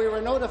 Speaker. We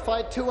were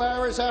notified 2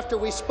 hours after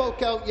we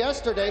spoke out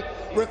yesterday,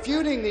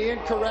 refuting the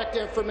incorrect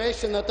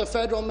information that the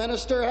federal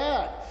minister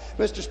had.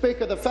 Mr.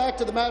 Speaker, the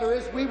fact of the matter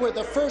is we were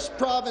the first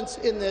province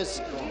in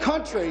this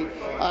country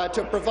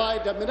to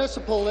provide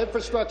municipal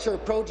infrastructure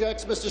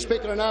projects, Mr.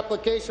 Speaker, an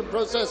application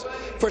process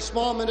for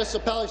small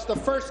municipalities, the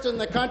first in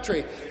the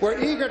country. We're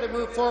eager to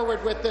move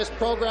forward with this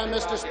program,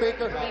 Mr.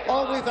 Speaker.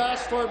 All we've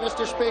asked for,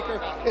 Mr. Speaker,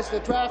 is the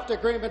draft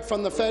agreement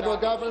from the federal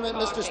government,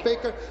 Mr.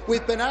 Speaker.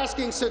 We've been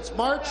asking since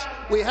March.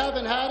 We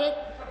haven't had it.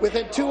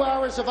 Within 2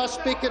 hours of us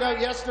speaking out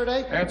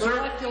yesterday,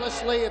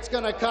 miraculously it's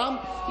going to come.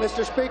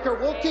 Mr. Speaker,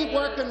 we'll keep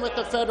working with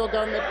the federal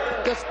government,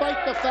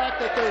 despite the fact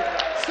that they're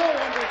so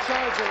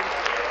undercharging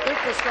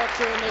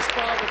infrastructure in this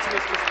province,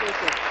 Mr.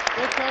 Speaker.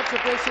 Their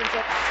contributions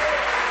are...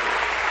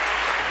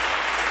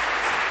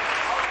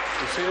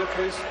 Seated,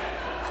 please.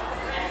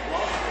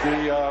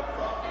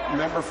 The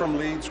member from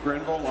Leeds,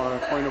 Grenville, on a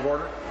point of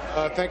order.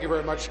 Thank you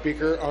very much,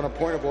 Speaker. On a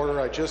point of order,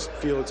 I just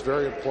feel it's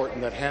very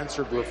important that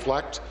Hansard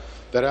reflect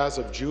that as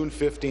of June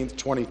 15,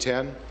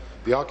 2010,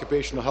 the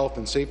Occupational Health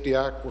and Safety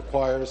Act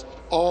requires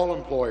all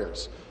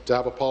employers to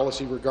have a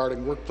policy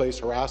regarding workplace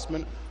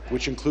harassment,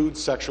 which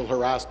includes sexual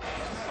harassment.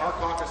 Our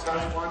caucus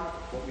has one.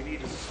 What we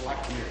need is a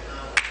select committee.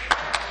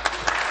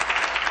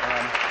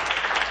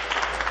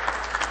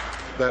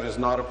 That is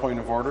not a point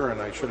of order,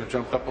 and I should have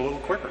jumped up a little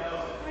quicker.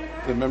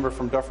 The member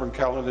from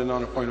Dufferin-Caledon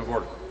on a point of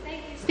order.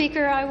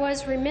 Speaker, I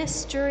was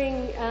remiss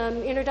during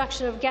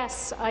introduction of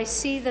guests. I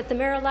see that the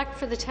Mayor-elect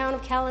for the town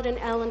of Caledon,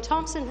 Alan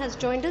Thompson, has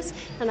joined us,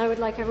 and I would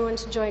like everyone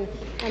to join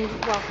and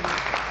welcome him.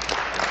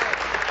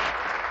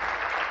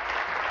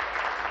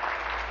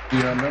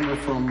 The member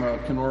from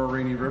Kenora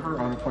Rainy River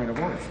on a point of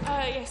order.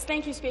 Yes,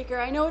 thank you, Speaker.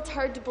 I know it's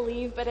hard to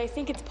believe, but I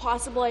think it's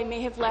possible I may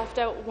have left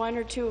out one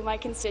or two of my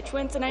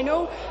constituents, and I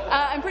know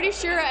I'm pretty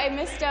sure I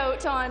missed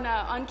out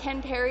on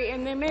Ken Perry,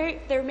 and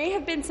there may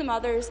have been some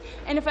others.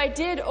 And if I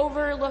did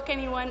overlook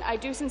anyone, I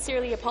do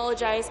sincerely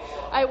apologize.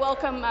 I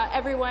welcome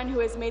everyone who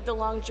has made the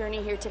long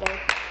journey here today.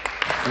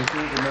 Thank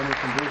you. The member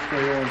from Bruce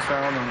Grey Owen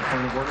Sound on a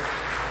point of order.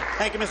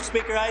 Thank you, Mr.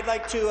 Speaker. I'd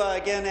like to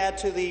again add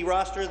to the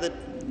roster the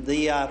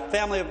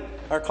family of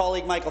our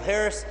colleague Michael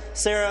Harris,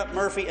 Sarah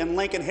Murphy, and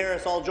Lincoln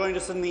Harris all joined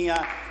us in the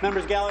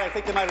members' gallery. I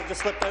think they might have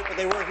just slipped out, but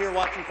they were here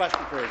watching question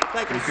period.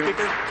 Thank you, Mr.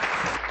 Speaker.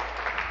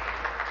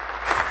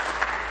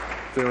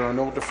 There are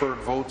no deferred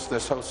votes.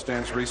 This House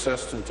stands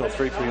recessed until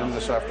 3 p.m.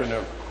 this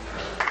afternoon.